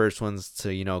be the first ones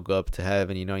to go up to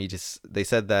heaven. They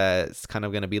said that it's kind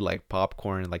of gonna be like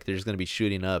popcorn, like they're just gonna be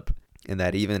shooting up. And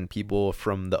that even people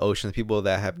from the ocean, people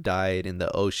that have died in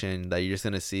the ocean, that you're just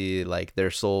gonna see like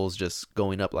their souls just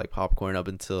going up like popcorn up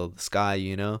until the sky.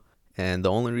 And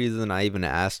the only reason I even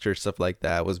asked her stuff like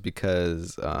that was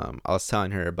because I was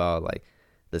telling her about like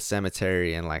the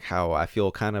cemetery and like how I feel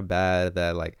kind of bad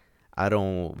that like I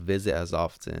don't visit as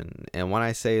often. And when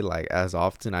I say like as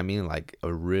often, I mean like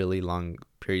a really long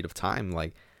period of time.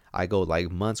 Like I go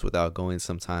like months without going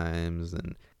sometimes.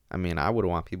 And I mean, I would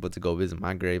want people to go visit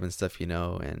my grave and stuff.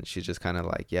 And she's just kind of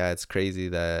like, yeah, it's crazy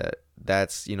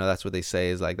that's what they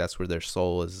say is like that's where their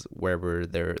soul is, wherever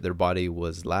their body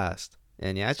was last.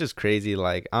 And yeah, it's just crazy.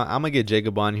 Like I'm gonna get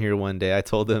Jacob on here one day. I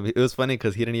told him, it was funny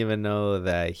because he didn't even know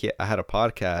that I had a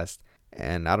podcast,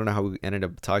 and I don't know how we ended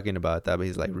up talking about that. But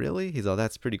he's like, really? He's like, oh,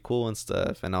 that's pretty cool and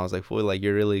stuff. And I was like, fool, like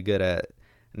you're really good at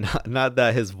not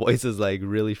that his voice is like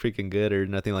really freaking good or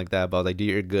nothing like that, but I was like, dude,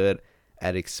 you're good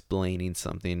at explaining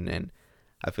something. And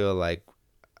I feel like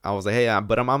I was like, hey,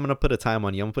 but I'm gonna put a time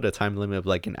on you. I'm gonna put a time limit of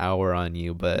like an hour on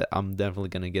you, but I'm definitely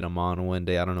gonna get him on one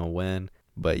day. I don't know when.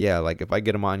 But yeah, like if I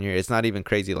get him on here, it's not even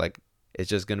crazy. Like it's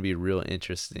just gonna be real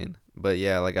interesting. But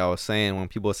yeah, like I was saying, when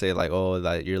people say like, oh,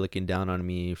 that you're looking down on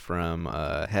me from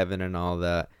heaven and all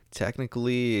that,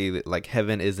 technically, like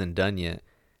heaven isn't done yet.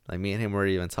 Like me and him were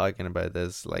even talking about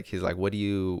this. Like he's like,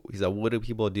 he's like, what do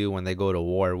people do when they go to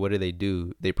war? What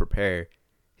do? They prepare.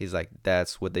 He's like,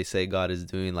 that's what they say God is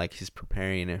doing. Like he's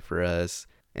preparing it for us.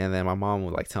 And then my mom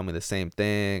would like tell me the same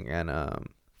thing. And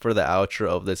for the outro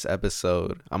of this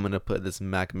episode, I'm gonna put this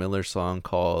Mac Miller song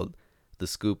called "The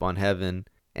Scoop on Heaven,"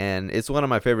 and it's one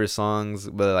of my favorite songs.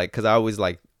 But like, cause I always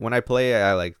like when I play it,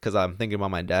 I like, cause I'm thinking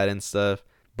about my dad and stuff.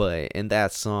 But in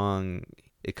that song,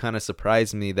 it kind of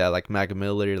surprised me that like Mac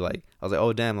Miller, like I was like,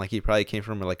 oh damn, like he probably came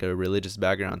from like a religious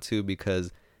background too,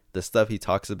 because the stuff he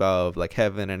talks about of like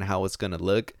heaven and how it's gonna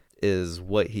look is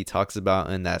what he talks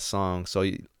about in that song. So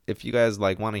if you guys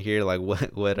like want to hear like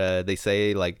what they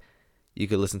say, like you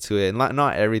could listen to it. And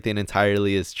not everything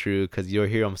entirely is true, because you'll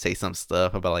hear him say some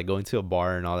stuff about like going to a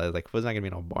bar and all that. Like there's not gonna be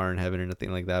no bar in heaven or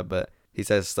nothing like that, but he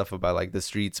says stuff about like the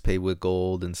streets paved with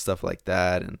gold and stuff like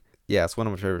that. And yeah, it's one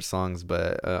of my favorite songs.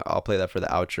 But I'll play that for the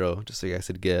outro just so you guys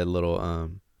could get a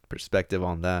little perspective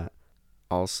on that.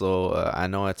 Also, I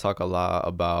know I talk a lot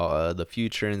about the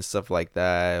future and stuff like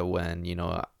that, when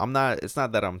I'm not, it's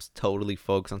not that I'm totally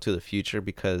focused onto the future,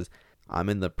 because I'm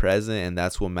in the present, and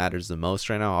that's what matters the most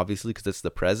right now, obviously, because it's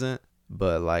the present.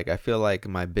 But like I feel like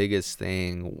my biggest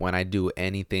thing when I do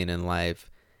anything in life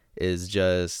is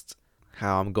just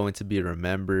how I'm going to be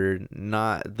remembered,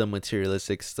 not the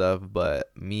materialistic stuff,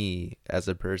 but me as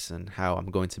a person, how I'm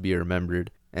going to be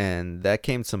remembered. And that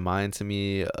came to mind to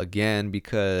me again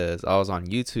because I was on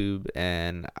YouTube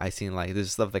and I seen like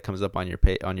this stuff that comes up on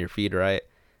your feed, right?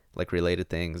 Like related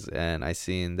things. And I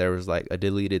seen there was like a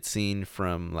deleted scene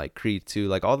from like Creed 2,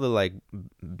 like all the like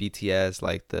BTS,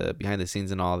 like the behind the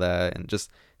scenes and all that, and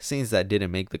just scenes that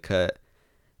didn't make the cut.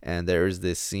 And there is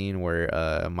this scene where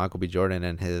Michael B. Jordan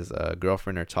and his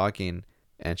girlfriend are talking,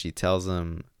 and she tells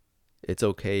him it's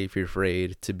okay if you're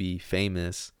afraid to be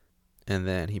famous. And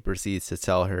then he proceeds to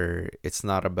tell her it's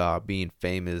not about being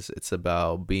famous, it's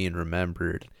about being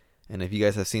remembered. And if you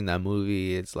guys have seen that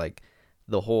movie, it's like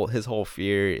his whole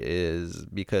fear is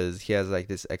because he has like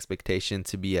this expectation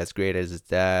to be as great as his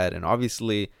dad. And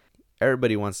obviously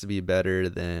everybody wants to be better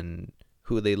than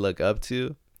who they look up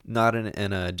to, not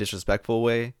in a disrespectful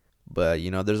way, but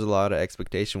there's a lot of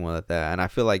expectation with that. And I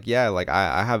feel like, yeah, like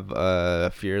I have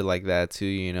a fear like that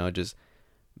too, just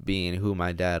being who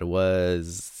my dad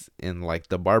was in like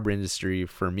the barber industry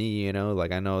for me,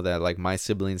 like I know that like my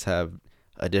siblings have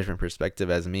a different perspective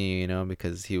as me,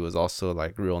 because he was also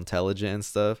like real intelligent and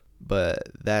stuff. But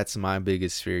that's my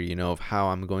biggest fear, of how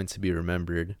I'm going to be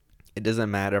remembered. It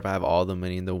doesn't matter if I have all the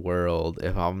money in the world,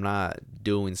 if I'm not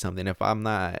doing something, if I'm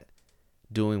not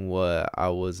doing what I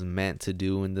was meant to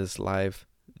do in this life,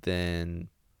 then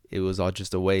it was all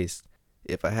just a waste.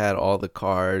 If I had all the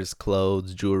cars,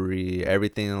 clothes, jewelry,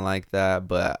 everything like that,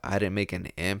 but I didn't make an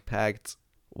impact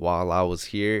while I was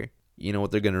here, you know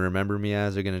what they're going to remember me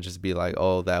as? They're going to just be like,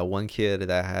 oh, that one kid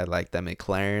that had like that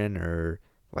McLaren or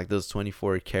like those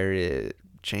 24 karat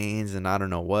chains and I don't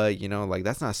know what, like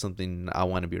that's not something I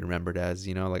want to be remembered as,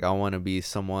 like I want to be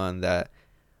someone that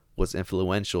was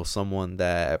influential, someone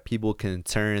that people can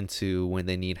turn to when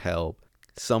they need help,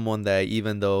 someone that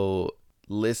even though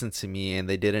listened to me and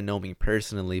they didn't know me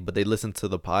personally, but they listened to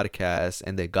the podcast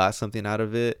and they got something out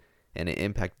of it and it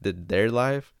impacted their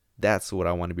life. That's what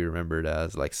I want to be remembered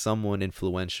as, like someone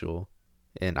influential.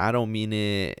 And I don't mean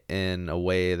it in a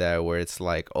way that where it's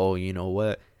like, oh, you know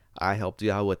what, I helped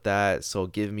you out with that, so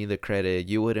give me the credit.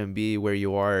 You wouldn't be where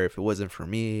you are if it wasn't for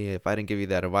me, if I didn't give you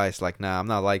that advice. Like, nah, I'm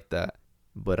not like that.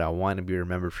 But I want to be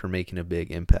remembered for making a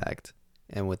big impact.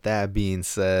 And with that being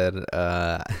said,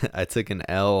 I took an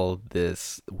L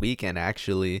this weekend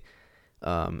actually.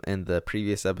 In the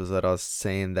previous episode, I was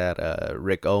saying that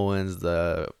Rick Owens,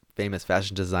 the famous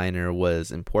fashion designer,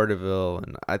 was in Porterville,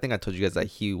 and I think I told you guys that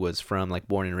he was from like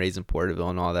born and raised in Porterville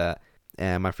and all that.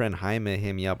 And my friend Jaime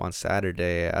hit me up on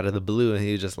Saturday out of the blue, and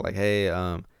he was just like, "Hey,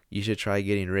 you should try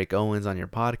getting Rick Owens on your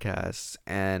podcast."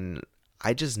 And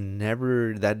I just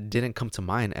never, that didn't come to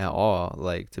mind at all,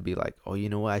 like to be like, oh, you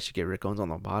know what, I should get Rick Owens on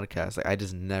the podcast. Like I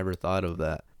just never thought of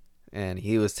that. And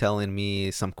he was telling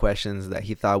me some questions that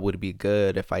he thought would be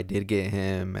good if I did get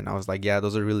him, and I was like, yeah,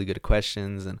 those are really good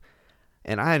questions.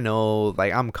 And I know,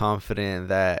 like, I'm confident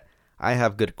that I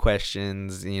have good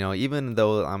questions, even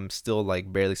though I'm still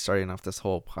like barely starting off this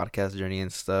whole podcast journey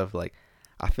and stuff. Like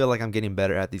I feel like I'm getting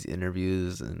better at these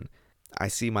interviews, and I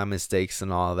see my mistakes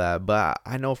and all that, but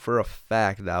I know for a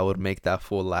fact that I would make that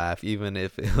fool laugh, even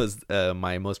if it was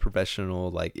my most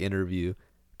professional like interview,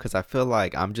 because I feel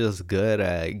like I'm just good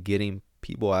at getting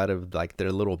people out of like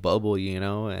their little bubble,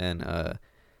 And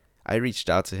I reached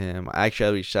out to him. Actually,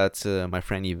 I reached out to my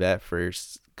friend Yvette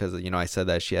first because I said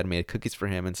that she had made cookies for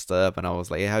him and stuff, and I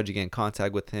was like, hey, how'd you get in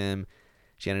contact with him?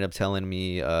 She ended up telling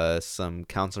me some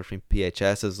counselor from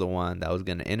PHS is the one that was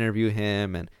gonna interview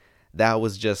him, and that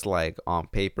was just like on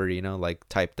paper, like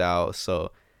typed out.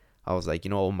 So I was like,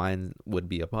 mine would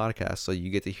be a podcast, so you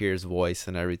get to hear his voice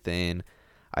and everything.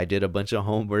 I did a bunch of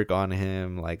homework on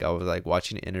him. Like I was like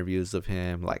watching interviews of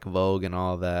him, like Vogue and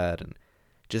all that, and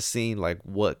just seeing like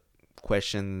what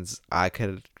questions I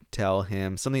could tell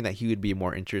him, something that he would be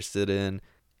more interested in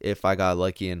if I got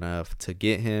lucky enough to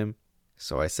get him.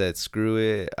 So I said, screw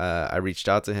it. I reached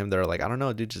out to him. They're like, I don't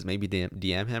know, dude, just maybe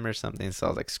DM him or something. So I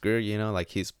was like, screw it, like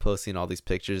he's posting all these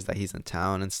pictures that he's in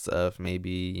town and stuff.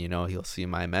 Maybe, he'll see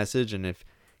my message. And if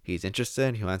he's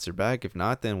interested, he'll answer back. If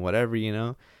not, then whatever,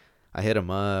 I hit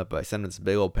him up. I sent him this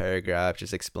big old paragraph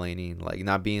just explaining, like,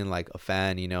 not being like a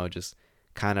fan, just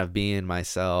kind of being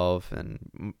myself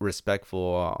and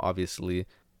respectful, obviously.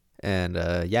 And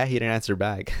yeah, he didn't answer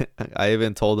back. I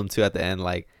even told him to at the end,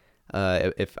 like,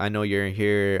 if I know you're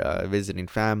here visiting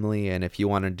family, and if you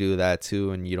want to do that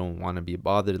too and you don't want to be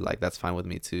bothered, like that's fine with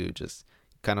me too. Just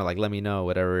kind of like let me know,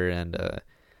 whatever. And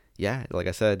yeah, like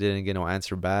I said, I didn't get no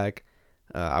answer back.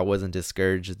 I wasn't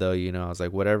discouraged though, I was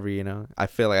like, whatever, I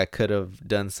feel like I could have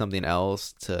done something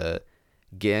else to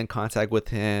get in contact with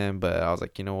him, but I was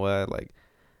like, you know what, like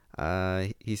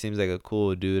he seems like a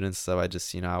cool dude and stuff. I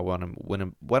just, I don't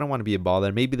want to be a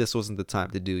bother. Maybe this wasn't the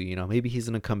time to do, maybe he's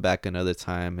gonna come back another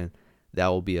time and that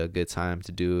will be a good time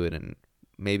to do it. And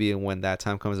maybe when that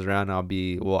time comes around,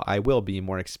 I will be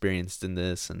more experienced in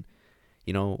this. And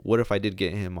what if I did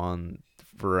get him on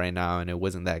for right now and it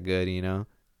wasn't that good,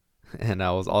 And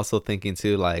I was also thinking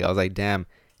too, like I was like, damn,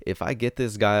 if I get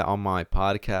this guy on my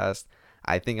podcast,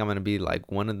 I think I'm gonna be like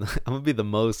I'm gonna be the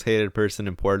most hated person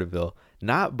in Porterville.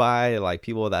 Not by like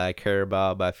people that I care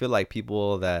about, but I feel like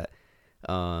people that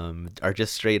are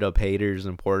just straight up haters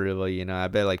in Portugal. You know, I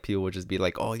bet like people would just be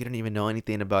like, "Oh, you don't even know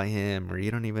anything about him, or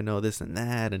you don't even know this and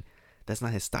that, and that's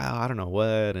not his style. I don't know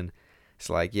what." And it's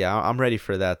like, yeah, I'm ready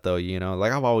for that though. You know,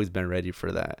 like I've always been ready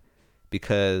for that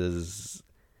because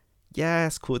yeah,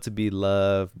 it's cool to be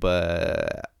loved,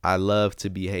 but I love to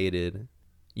be hated.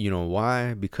 You know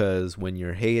why? Because when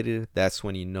you're hated, that's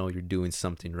when you know you're doing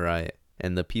something right.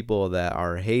 And the people that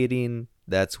are hating,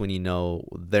 that's when you know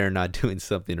they're not doing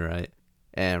something right.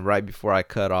 And right before I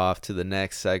cut off to the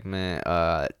next segment,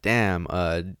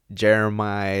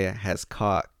 Jeremiah has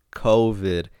caught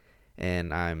COVID,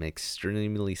 and I'm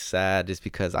extremely sad just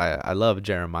because I love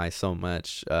Jeremiah so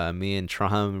much. Me and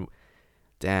Tron,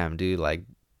 damn, dude, like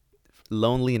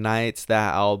Lonely Nights,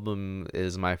 that album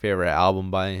is my favorite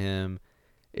album by him.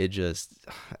 It just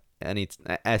any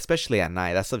especially at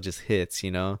night, that stuff just hits,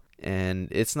 you know. And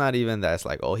it's not even that it's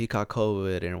like, oh, he caught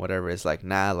COVID and whatever. It's like,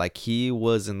 nah, like he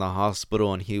was in the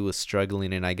hospital and he was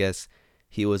struggling, and I guess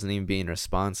he wasn't even being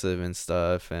responsive and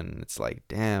stuff. And it's like,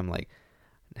 damn, like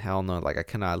hell no, like I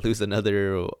cannot lose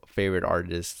another favorite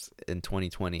artist in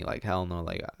 2020. Like hell no,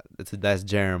 like that's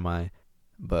Jeremiah.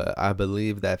 But I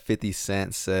believe that 50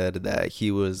 Cent said that he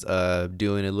was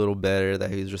doing a little better,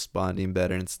 that he was responding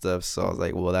better and stuff. So I was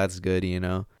like, well, that's good, you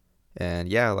know. And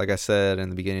yeah, like I said in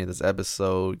the beginning of this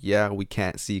episode, yeah, we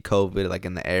can't see COVID like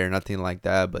in the air, nothing like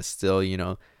that, but still, you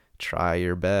know, try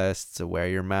your best to wear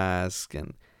your mask.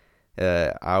 And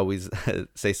I always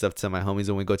say stuff to my homies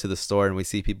when we go to the store and we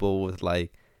see people with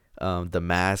like the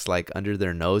mask like under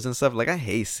their nose and stuff. Like I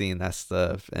hate seeing that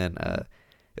stuff. And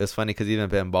it was funny because even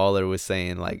Ben Baller was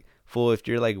saying like, fool, if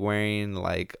you're like wearing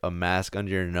like a mask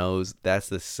under your nose, that's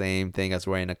the same thing as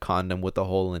wearing a condom with a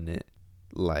hole in it.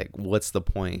 Like, what's the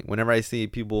point? Whenever I see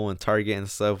people in Target and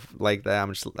stuff like that,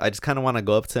 I just kind of want to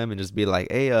go up to them and just be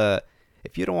like, hey,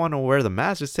 if you don't want to wear the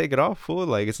mask, just take it off, fool.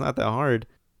 Like, it's not that hard.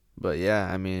 But yeah,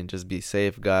 I mean, just be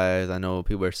safe, guys. I know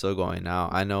people are still going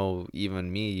out. I know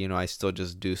even me, you know, I still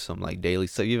just do some like daily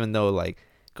stuff, even though like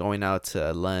going out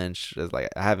to lunch is like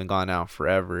I haven't gone out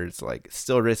forever. It's like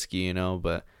still risky, you know,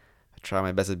 but I try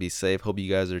my best to be safe. Hope you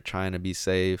guys are trying to be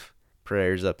safe.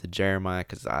 Prayers up to Jeremiah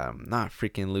because I'm not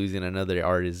freaking losing another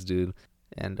artist, dude.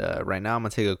 And right now I'm gonna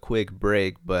take a quick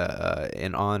break, but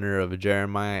in honor of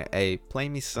Jeremiah, hey, play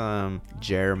me some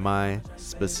Jeremiah,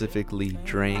 specifically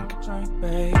Drink.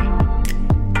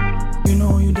 You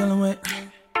know who you dealing with.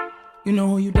 You know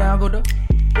who you down, go to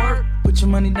work. Put your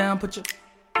money down, put your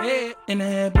head in the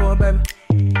headboard, baby.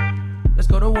 Let's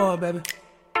go to war, baby.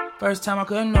 First time I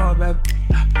couldn't know it, baby.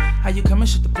 How you come and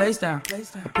shut the place down?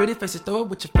 A pretty face to throw it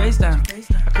with your face down.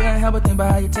 I couldn't help but think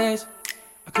about how you taste.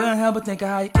 I couldn't help but think of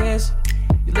how you kiss.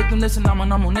 You lick them lips and I'm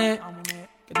on it.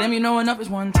 But damn, you know enough is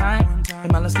one time. Hey,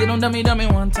 man, let's get on dummy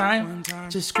one time.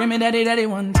 Just screaming daddy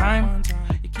one time.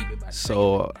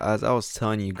 So as I was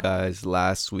telling you guys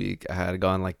last week, I had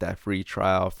gotten like that free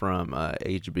trial from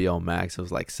HBO Max. It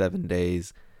was like 7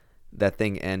 days. That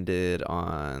thing ended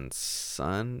on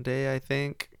Sunday, I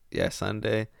think. Yeah,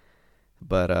 Sunday.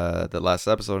 But the last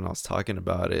episode when I was talking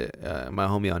about it, my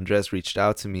homie Andres reached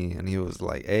out to me and he was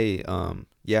like, hey,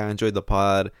 yeah, I enjoyed the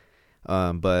pod,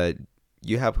 but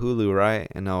you have Hulu, right?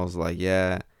 And I was like,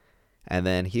 yeah. And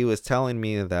then he was telling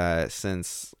me that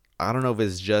since, I don't know if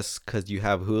it's just because you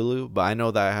have Hulu, but I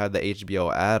know that I had the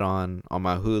HBO add-on on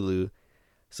my Hulu.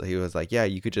 So he was like, yeah,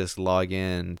 you could just log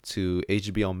in to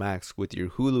HBO Max with your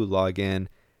Hulu login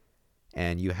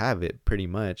and you have it pretty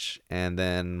much. And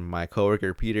then my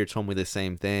coworker Peter told me the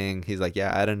same thing. He's like,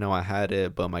 yeah, I didn't know I had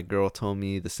it, but my girl told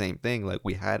me the same thing. Like,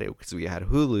 we had it because we had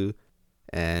Hulu.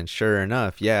 And sure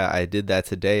enough, yeah, I did that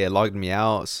today. It logged me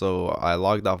out, so I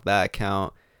logged off that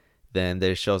account. Then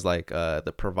there shows like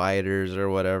the providers or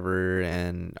whatever,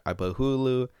 and I put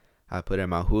Hulu. I put in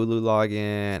my Hulu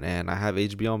login, and I have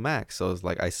HBO Max. So it's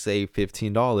like I saved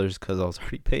 $15 because I was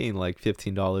already paying like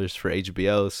 $15 for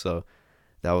HBO. So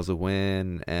that was a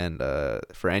win. And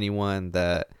for anyone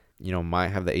that, you know, might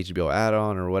have the HBO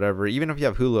add-on or whatever, even if you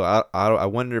have Hulu, I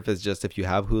wonder if it's just if you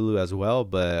have Hulu as well.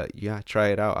 But yeah, try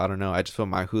it out. I don't know. I just put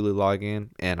my Hulu login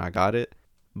and I got it.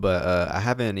 But I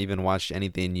haven't even watched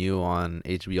anything new on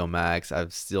HBO Max.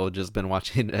 I've still just been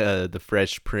watching The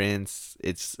Fresh Prince.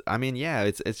 I mean, yeah,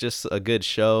 it's just a good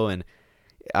show, and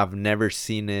I've never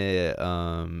seen it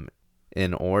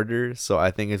in order, so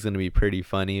I think it's gonna be pretty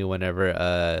funny whenever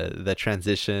the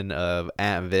transition of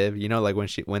Aunt Viv, you know, like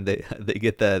when they they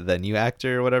get the new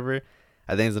actor or whatever.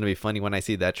 I think it's gonna be funny when I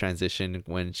see that transition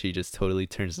when she just totally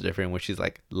turns different, when she's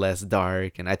like less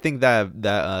dark. And I think that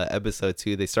episode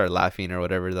too, they start laughing or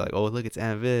whatever. They're like, "Oh, look, it's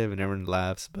Aunt Viv," and everyone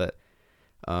laughs. But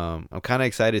I'm kind of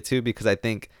excited too because I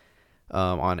think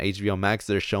on HBO Max,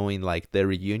 they're showing like the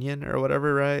reunion or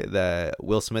whatever, right? That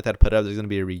Will Smith had put up. There's gonna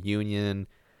be a reunion,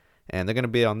 and they're gonna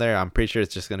be on there. I'm pretty sure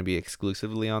it's just gonna be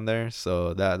exclusively on there,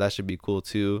 so that should be cool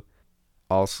too.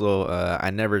 Also, I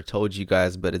never told you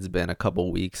guys, but it's been a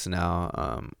couple weeks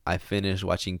now. I finished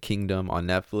watching Kingdom on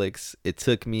Netflix. It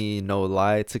took me, no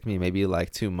lie, it took me maybe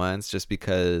like 2 months just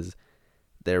because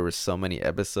there were so many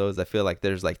episodes. I feel like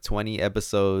there's like 20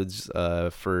 episodes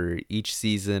for each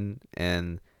season,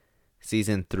 and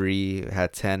season 3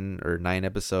 had 10 or 9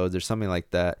 episodes or something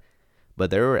like that. But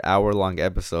they were hour-long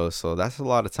episodes, so that's a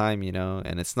lot of time,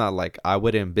 and it's not like I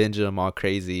wouldn't binge them all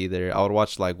crazy either. I would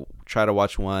watch, like, try to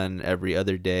watch one every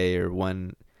other day, or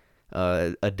one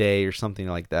a day or something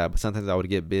like that. But sometimes I would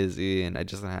get busy and I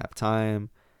just didn't have time.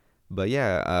 But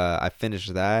yeah, I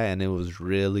finished that and it was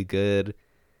really good.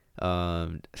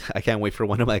 I can't wait for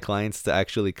one of my clients to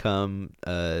actually come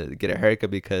get a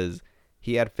haircut, because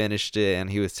he had finished it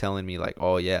and he was telling me like,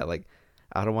 oh yeah, like,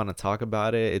 I don't want to talk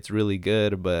about it. It's really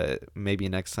good, but maybe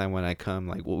next time when I come,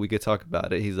 like, well, we could talk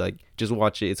about it. He's like, just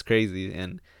watch it. It's crazy.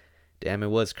 And damn, it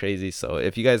was crazy. So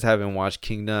if you guys haven't watched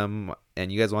Kingdom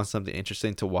and you guys want something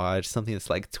interesting to watch, something that's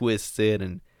like twisted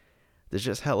and there's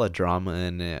just hella drama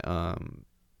in it,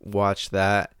 watch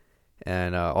that.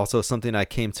 And also something I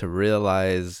came to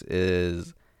realize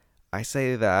is I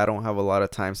say that I don't have a lot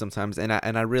of time sometimes, and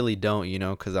I really don't,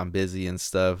 because I'm busy and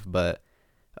stuff. But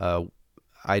uh,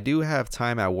 I do have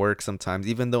time at work sometimes,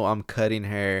 even though I'm cutting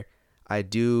hair. I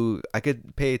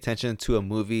could pay attention to a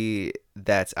movie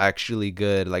that's actually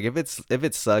good. Like if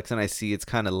it sucks and I see it's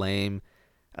kind of lame,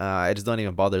 I just don't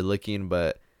even bother looking.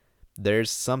 But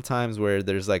there's sometimes where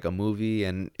there's like a movie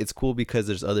and it's cool because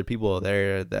there's other people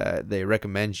there that they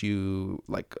recommend you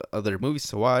like other movies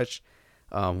to watch.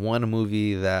 One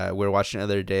movie that we're watching the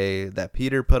other day that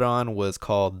Peter put on was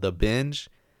called The Binge,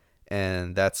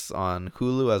 and that's on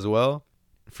Hulu as well.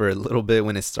 For a little bit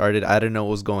when it started, I didn't know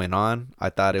what was going on. I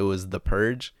thought it was The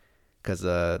Purge, because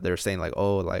they were saying like,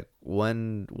 oh, like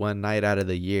one night out of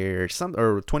the year,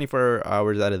 or 24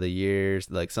 hours out of the year,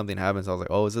 like something happens. I was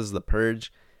like, oh, is this The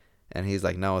Purge? And he's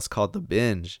like, no, it's called The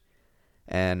Binge.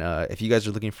 And if you guys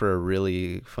are looking for a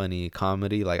really funny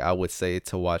comedy, like, I would say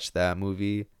to watch that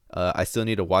movie. I still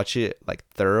need to watch it like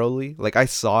thoroughly. Like, I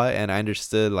saw it and I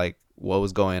understood like what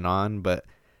was going on, but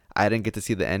I didn't get to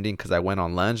see the ending because I went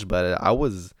on lunch. But I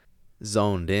was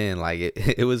zoned in. Like,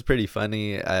 it was pretty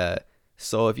funny.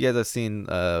 So if you guys have seen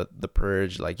The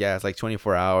Purge, like, yeah, it's like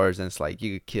 24 hours and it's like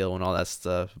you could kill and all that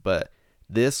stuff. But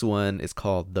this one is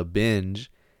called The Binge,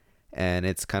 and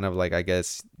it's kind of like, I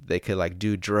guess they could like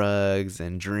do drugs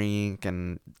and drink,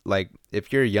 and like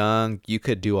if you're young you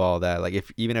could do all that. Like, if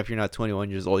even if you're not 21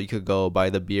 years old, you could go buy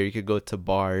the beer, you could go to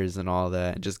bars and all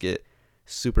that and just get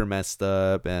super messed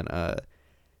up. And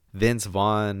Vince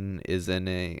Vaughn is in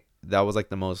it. That was like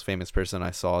the most famous person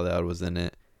I saw that was in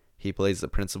it. He plays the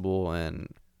principal, and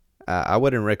I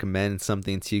wouldn't recommend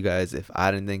something to you guys if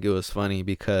I didn't think it was funny,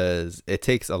 because it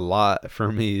takes a lot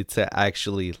for me to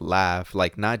actually laugh.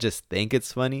 Like, not just think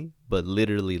it's funny, but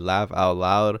literally laugh out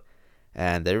loud.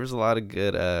 And there was a lot of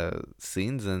good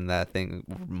scenes in that thing.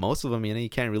 Most of them, you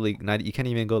can't really you can't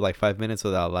even go like 5 minutes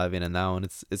without laughing in that one.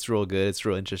 It's real good. It's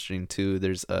real interesting too.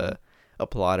 There's a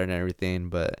plot and everything.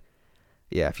 But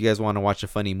yeah, if you guys want to watch a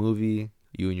funny movie,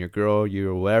 you and your girl, you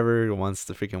or whoever wants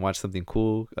to freaking watch something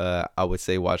cool, I would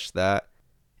say watch that.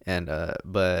 And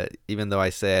but even though I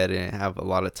said I didn't have a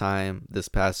lot of time this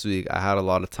past week, I had a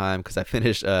lot of time because I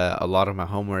finished a lot of my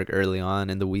homework early on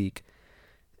in the week.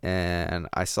 And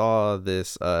I saw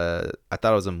this, I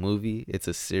thought it was a movie. It's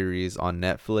a series on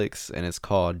Netflix, and it's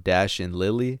called Dash and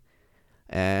Lily.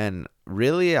 And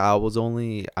really, I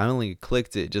only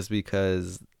clicked it just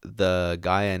because the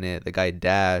guy in it, the guy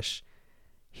Dash,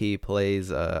 he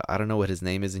plays I don't know what his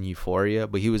name is in Euphoria,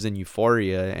 but he was in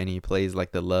Euphoria and he plays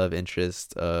like the love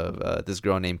interest of this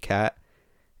girl named Kat.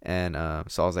 And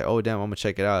so I was like, oh damn, I'm gonna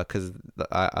check it out, because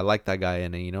I like that guy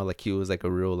in it, like he was like a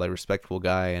real like respectful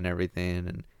guy and everything.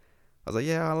 And I was like,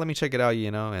 yeah, let me check it out.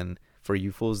 And for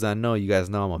you fools that know, you guys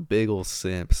know I'm a big old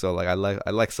simp, so like I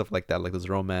like stuff like that, like those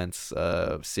romance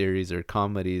series or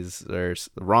comedies or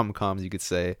rom-coms, you could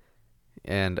say.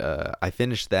 And I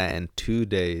finished that in 2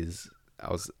 days. I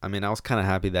was kind of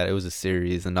happy that it was a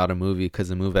series and not a movie, because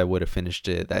the movie I would have finished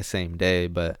it that same day.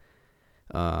 But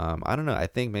I don't know, I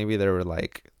think maybe there were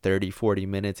like 30-40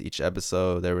 minutes each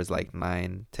episode. There was like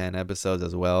 9-10 episodes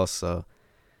as well, so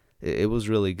it was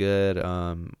really good.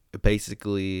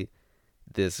 Basically,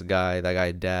 that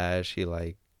guy Dash,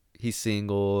 he's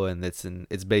single, and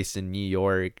it's based in New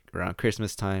York around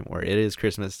Christmas time, or it is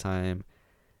Christmas time.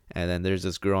 And then there's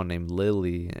this girl named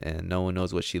Lily, and no one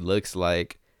knows what she looks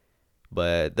like,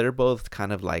 but they're both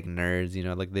kind of like nerds, you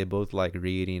know, like they both like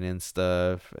reading and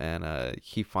stuff. And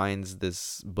he finds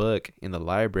this book in the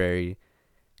library,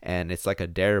 and it's like a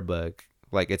dare book,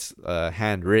 like it's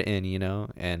handwritten, you know,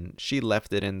 and she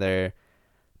left it in there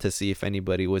to see if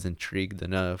anybody was intrigued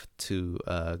enough to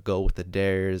go with the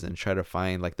dares and try to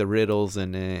find like the riddles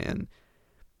in it. And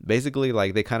basically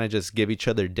like they kind of just give each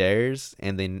other dares,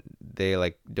 and then they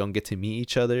like don't get to meet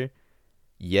each other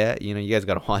yet, you know. You guys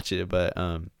gotta watch it. But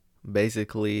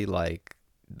basically like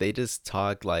they just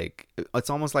talk, like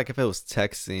it's almost like if it was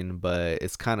texting, but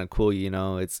it's kind of cool, you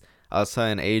know. It's I was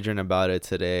telling Adrian about it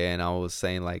today, and I was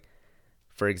saying like,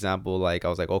 for example, like I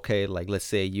was like, okay, like let's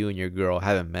say you and your girl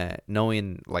haven't met,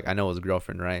 knowing like I know his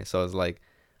girlfriend, right? So I was like,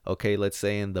 okay, let's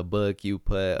say in the book you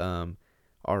put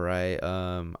all right,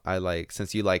 I like,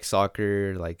 since you like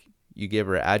soccer, like you give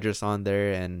her address on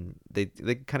there, and they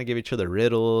kind of give each other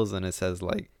riddles, and it says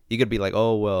like you could be like,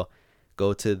 oh well,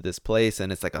 go to this place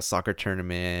and it's like a soccer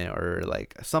tournament or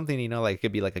like something, you know, like it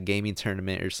could be like a gaming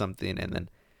tournament or something, and then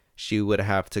she would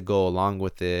have to go along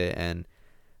with it. And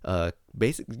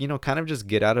basic, you know, kind of just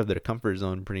get out of their comfort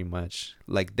zone pretty much.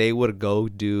 Like they would go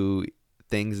do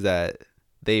things that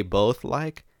they both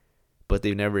like but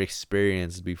they've never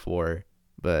experienced before.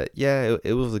 But yeah,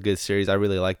 it was a good series. I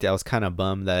really liked it. I was kind of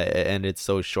bummed that it ended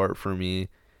so short for me.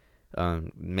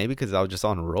 Maybe because I was just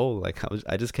on a roll. Like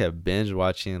I just kept binge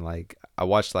watching. Like I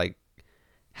watched like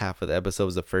half of the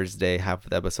episodes the first day, half of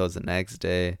the episodes the next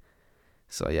day.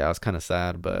 So yeah, I was kind of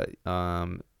sad. But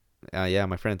yeah,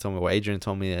 my friend told me, well, Adrian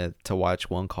told me to watch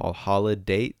one called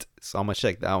Holiday. So I'm gonna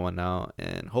check that one out,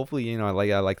 and hopefully, you know,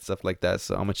 I like stuff like that.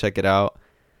 So I'm gonna check it out.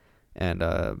 And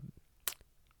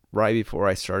right before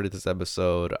I started this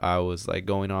episode, I was like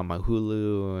going on my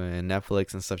Hulu and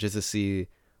Netflix and stuff just to see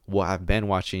what I've been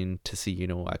watching, to see, you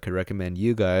know, I could recommend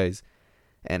you guys.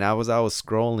 And I was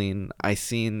scrolling, I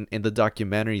seen in the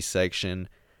documentary section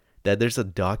that there's a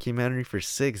documentary for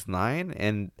 6ix9ine,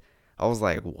 and I was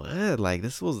like, what? Like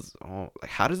this was, like,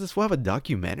 how does this fool have a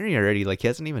documentary already? Like he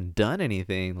hasn't even done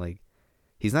anything. Like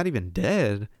he's not even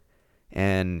dead,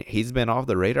 and he's been off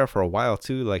the radar for a while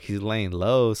too. Like he's laying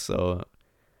low. So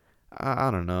I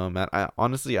don't know, man. I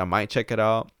honestly, I might check it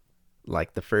out,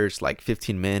 like the first like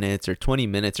 15 minutes or 20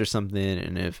 minutes or something,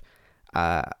 and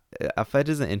uh if it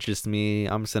doesn't interest me,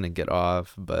 I'm just gonna get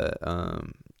off. But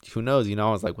who knows, you know.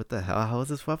 I was like, what the hell, how is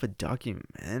this for a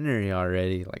documentary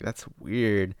already? Like that's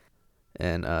weird.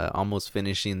 And almost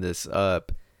finishing this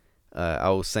up, I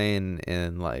was saying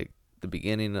in like the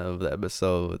beginning of the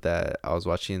episode that I was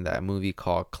watching that movie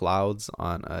called Clouds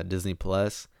on Disney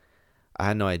Plus. I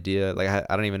had no idea. Like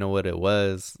I don't even know what it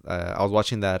was. I was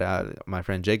watching that at my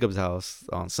friend Jacob's house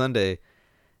on Sunday,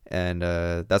 and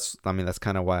that's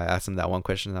kind of why I asked him that one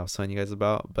question that I was telling you guys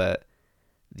about. But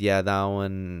yeah, that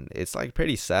one, it's like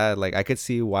pretty sad. Like I could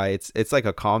see why it's like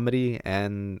a comedy,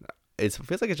 and it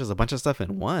feels like it's just a bunch of stuff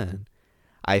in one.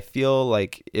 I feel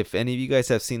like if any of you guys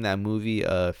have seen that movie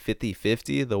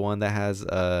 50-50, the one that has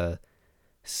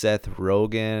Seth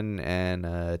Rogen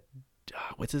and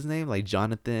what's his name, like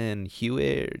Jonathan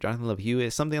Hewitt or Jonathan Love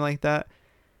Hewitt, something like that.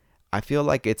 I feel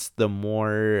like it's the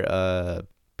more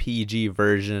PG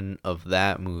version of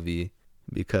that movie,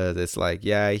 because it's like,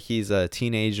 yeah, he's a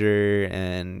teenager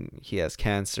and he has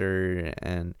cancer,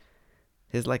 and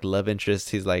his like love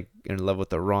interest, he's like in love with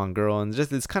the wrong girl, and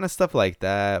just it's kind of stuff like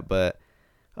that. But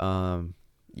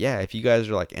yeah, if you guys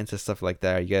are like into stuff like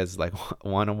that, or you guys like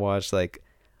want to watch like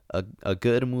a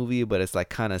good movie but it's like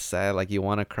kind of sad, like you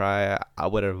want to cry, I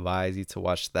would advise you to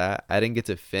watch that. I didn't get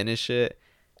to finish it,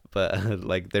 but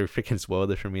like they freaking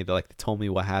spoiled it for me. They told me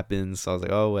what happens, so I was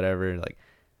like, oh whatever, like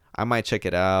I might check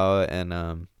it out. And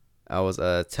I was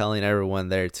telling everyone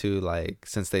there too, like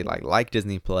since they like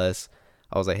Disney Plus,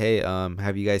 I was like, hey,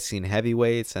 have you guys seen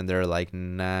Heavyweights? And they're like,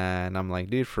 nah. And I'm like,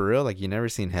 dude, for real? Like you never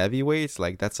seen Heavyweights?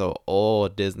 Like that's a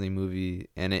old Disney movie,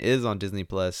 and it is on Disney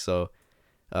Plus. So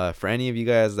for any of you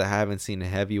guys that haven't seen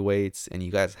Heavyweights and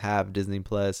you guys have Disney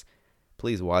Plus,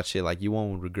 please watch it. Like you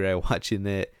won't regret watching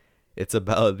it. It's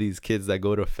about these kids that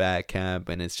go to fat camp,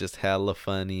 and it's just hella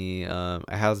funny. It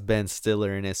has Ben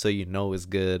Stiller in it, so you know it's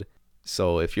good.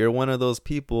 So if you're one of those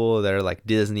people that are like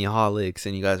Disney-holics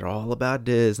and you guys are all about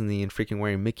Disney and freaking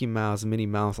wearing Mickey Mouse, Minnie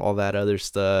Mouse, all that other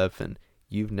stuff, and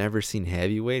you've never seen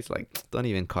Heavyweights, like don't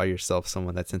even call yourself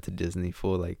someone that's into Disney,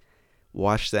 fool. Like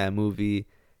watch that movie.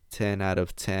 10 out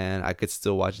of 10. I could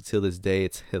still watch it till this day.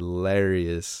 It's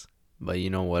hilarious. But you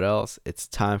know what else? It's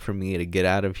time for me to get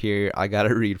out of here. I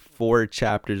gotta read 4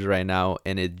 chapters right now,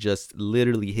 and it just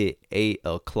literally hit 8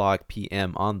 o'clock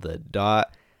p.m. on the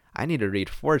dot. I need to read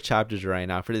 4 chapters right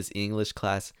now for this English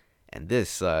class, and this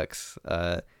sucks.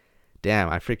 Damn,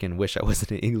 I freaking wish I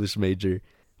wasn't an English major.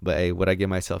 But hey, what I get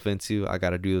myself into, I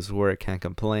gotta do this work, can't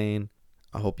complain.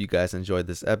 I hope you guys enjoyed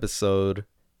this episode.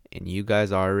 And you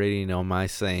guys already know my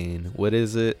saying. What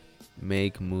is it?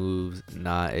 Make moves,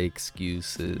 not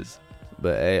excuses.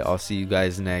 But hey, I'll see you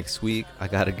guys next week. I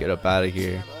gotta get up out of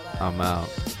here. I'm out.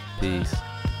 Peace.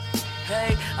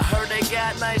 Hey, I heard they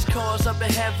got nice cars up in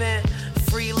heaven.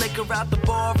 Free liquor out the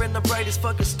bar in the brightest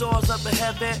fucking stores up in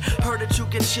heaven. Heard that you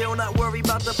can chill, not worry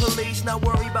about the police, not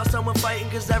worry about someone fighting,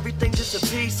 cause everything just a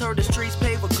piece. Heard the streets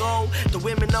paved with gold, the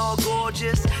women all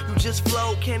gorgeous. You just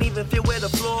float, can't even feel where the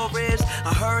floor is.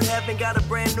 I heard heaven got a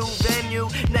brand new venue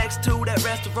next to that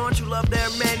restaurant, you love their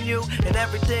menu. And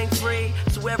everything free,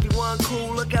 so everyone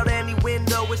cool. Look out any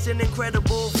window, it's an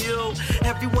incredible view.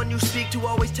 Everyone you speak to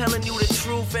always telling you the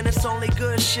truth, and it's only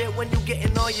good shit when you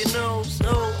getting all your news.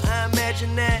 Oh, I imagine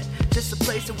that, just a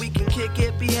place that we can kick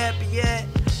it, be happy at,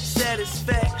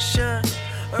 satisfaction.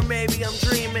 Or maybe I'm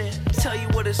dreaming, tell you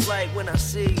what it's like when I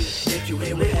see you. If you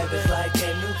hear what heaven's like,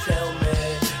 can you tell me?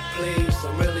 Please,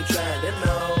 I'm really trying to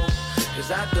know. Cause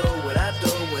I do what I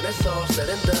do when it's all said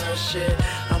and done, shit.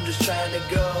 I'm just trying to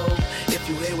go. If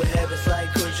you hear what heaven's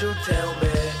like, could you tell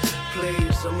me?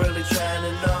 Please, I'm really trying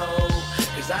to know.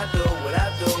 Cause I do what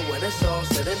I do when it's all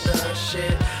said and done,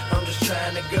 shit. I'm just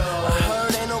trying to go. I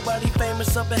heard ain't nobody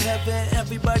famous up in heaven.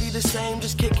 Everybody the same,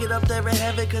 just kick it up there in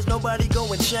heaven. Cause nobody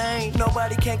going chain.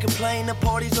 Nobody can complain, the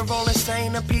parties are all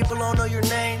insane. The people don't know your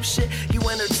name, shit, you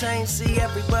entertain. See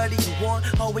everybody you want,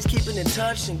 always keeping in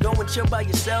touch. And go and chill by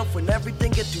yourself when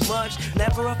everything get too much.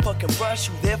 Never a fucking rush,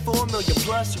 you there for $1 million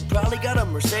plus. You probably got a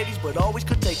Mercedes, but always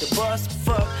could take the bus.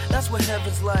 Fuck, that's what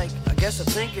heaven's like, I guess I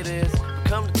think it is.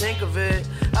 Come to think of it,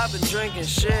 I've been drinking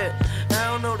shit. I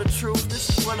don't know the truth, this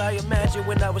is what I imagined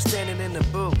when I was standing in the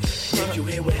booth. If you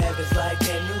hear what heaven's like,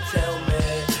 can you tell me?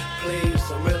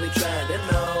 Please, I'm really trying to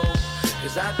know.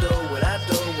 Cause I do what I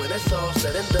do when it's all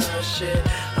said and done, shit.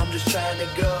 I'm just trying to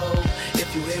go.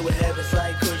 If you hear what heaven's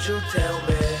like, could you tell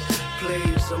me?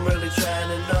 Please, I'm really trying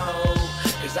to know.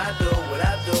 Cause I do what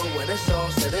I do when it's all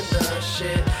said and done,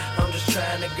 shit. I'm just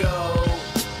trying to go.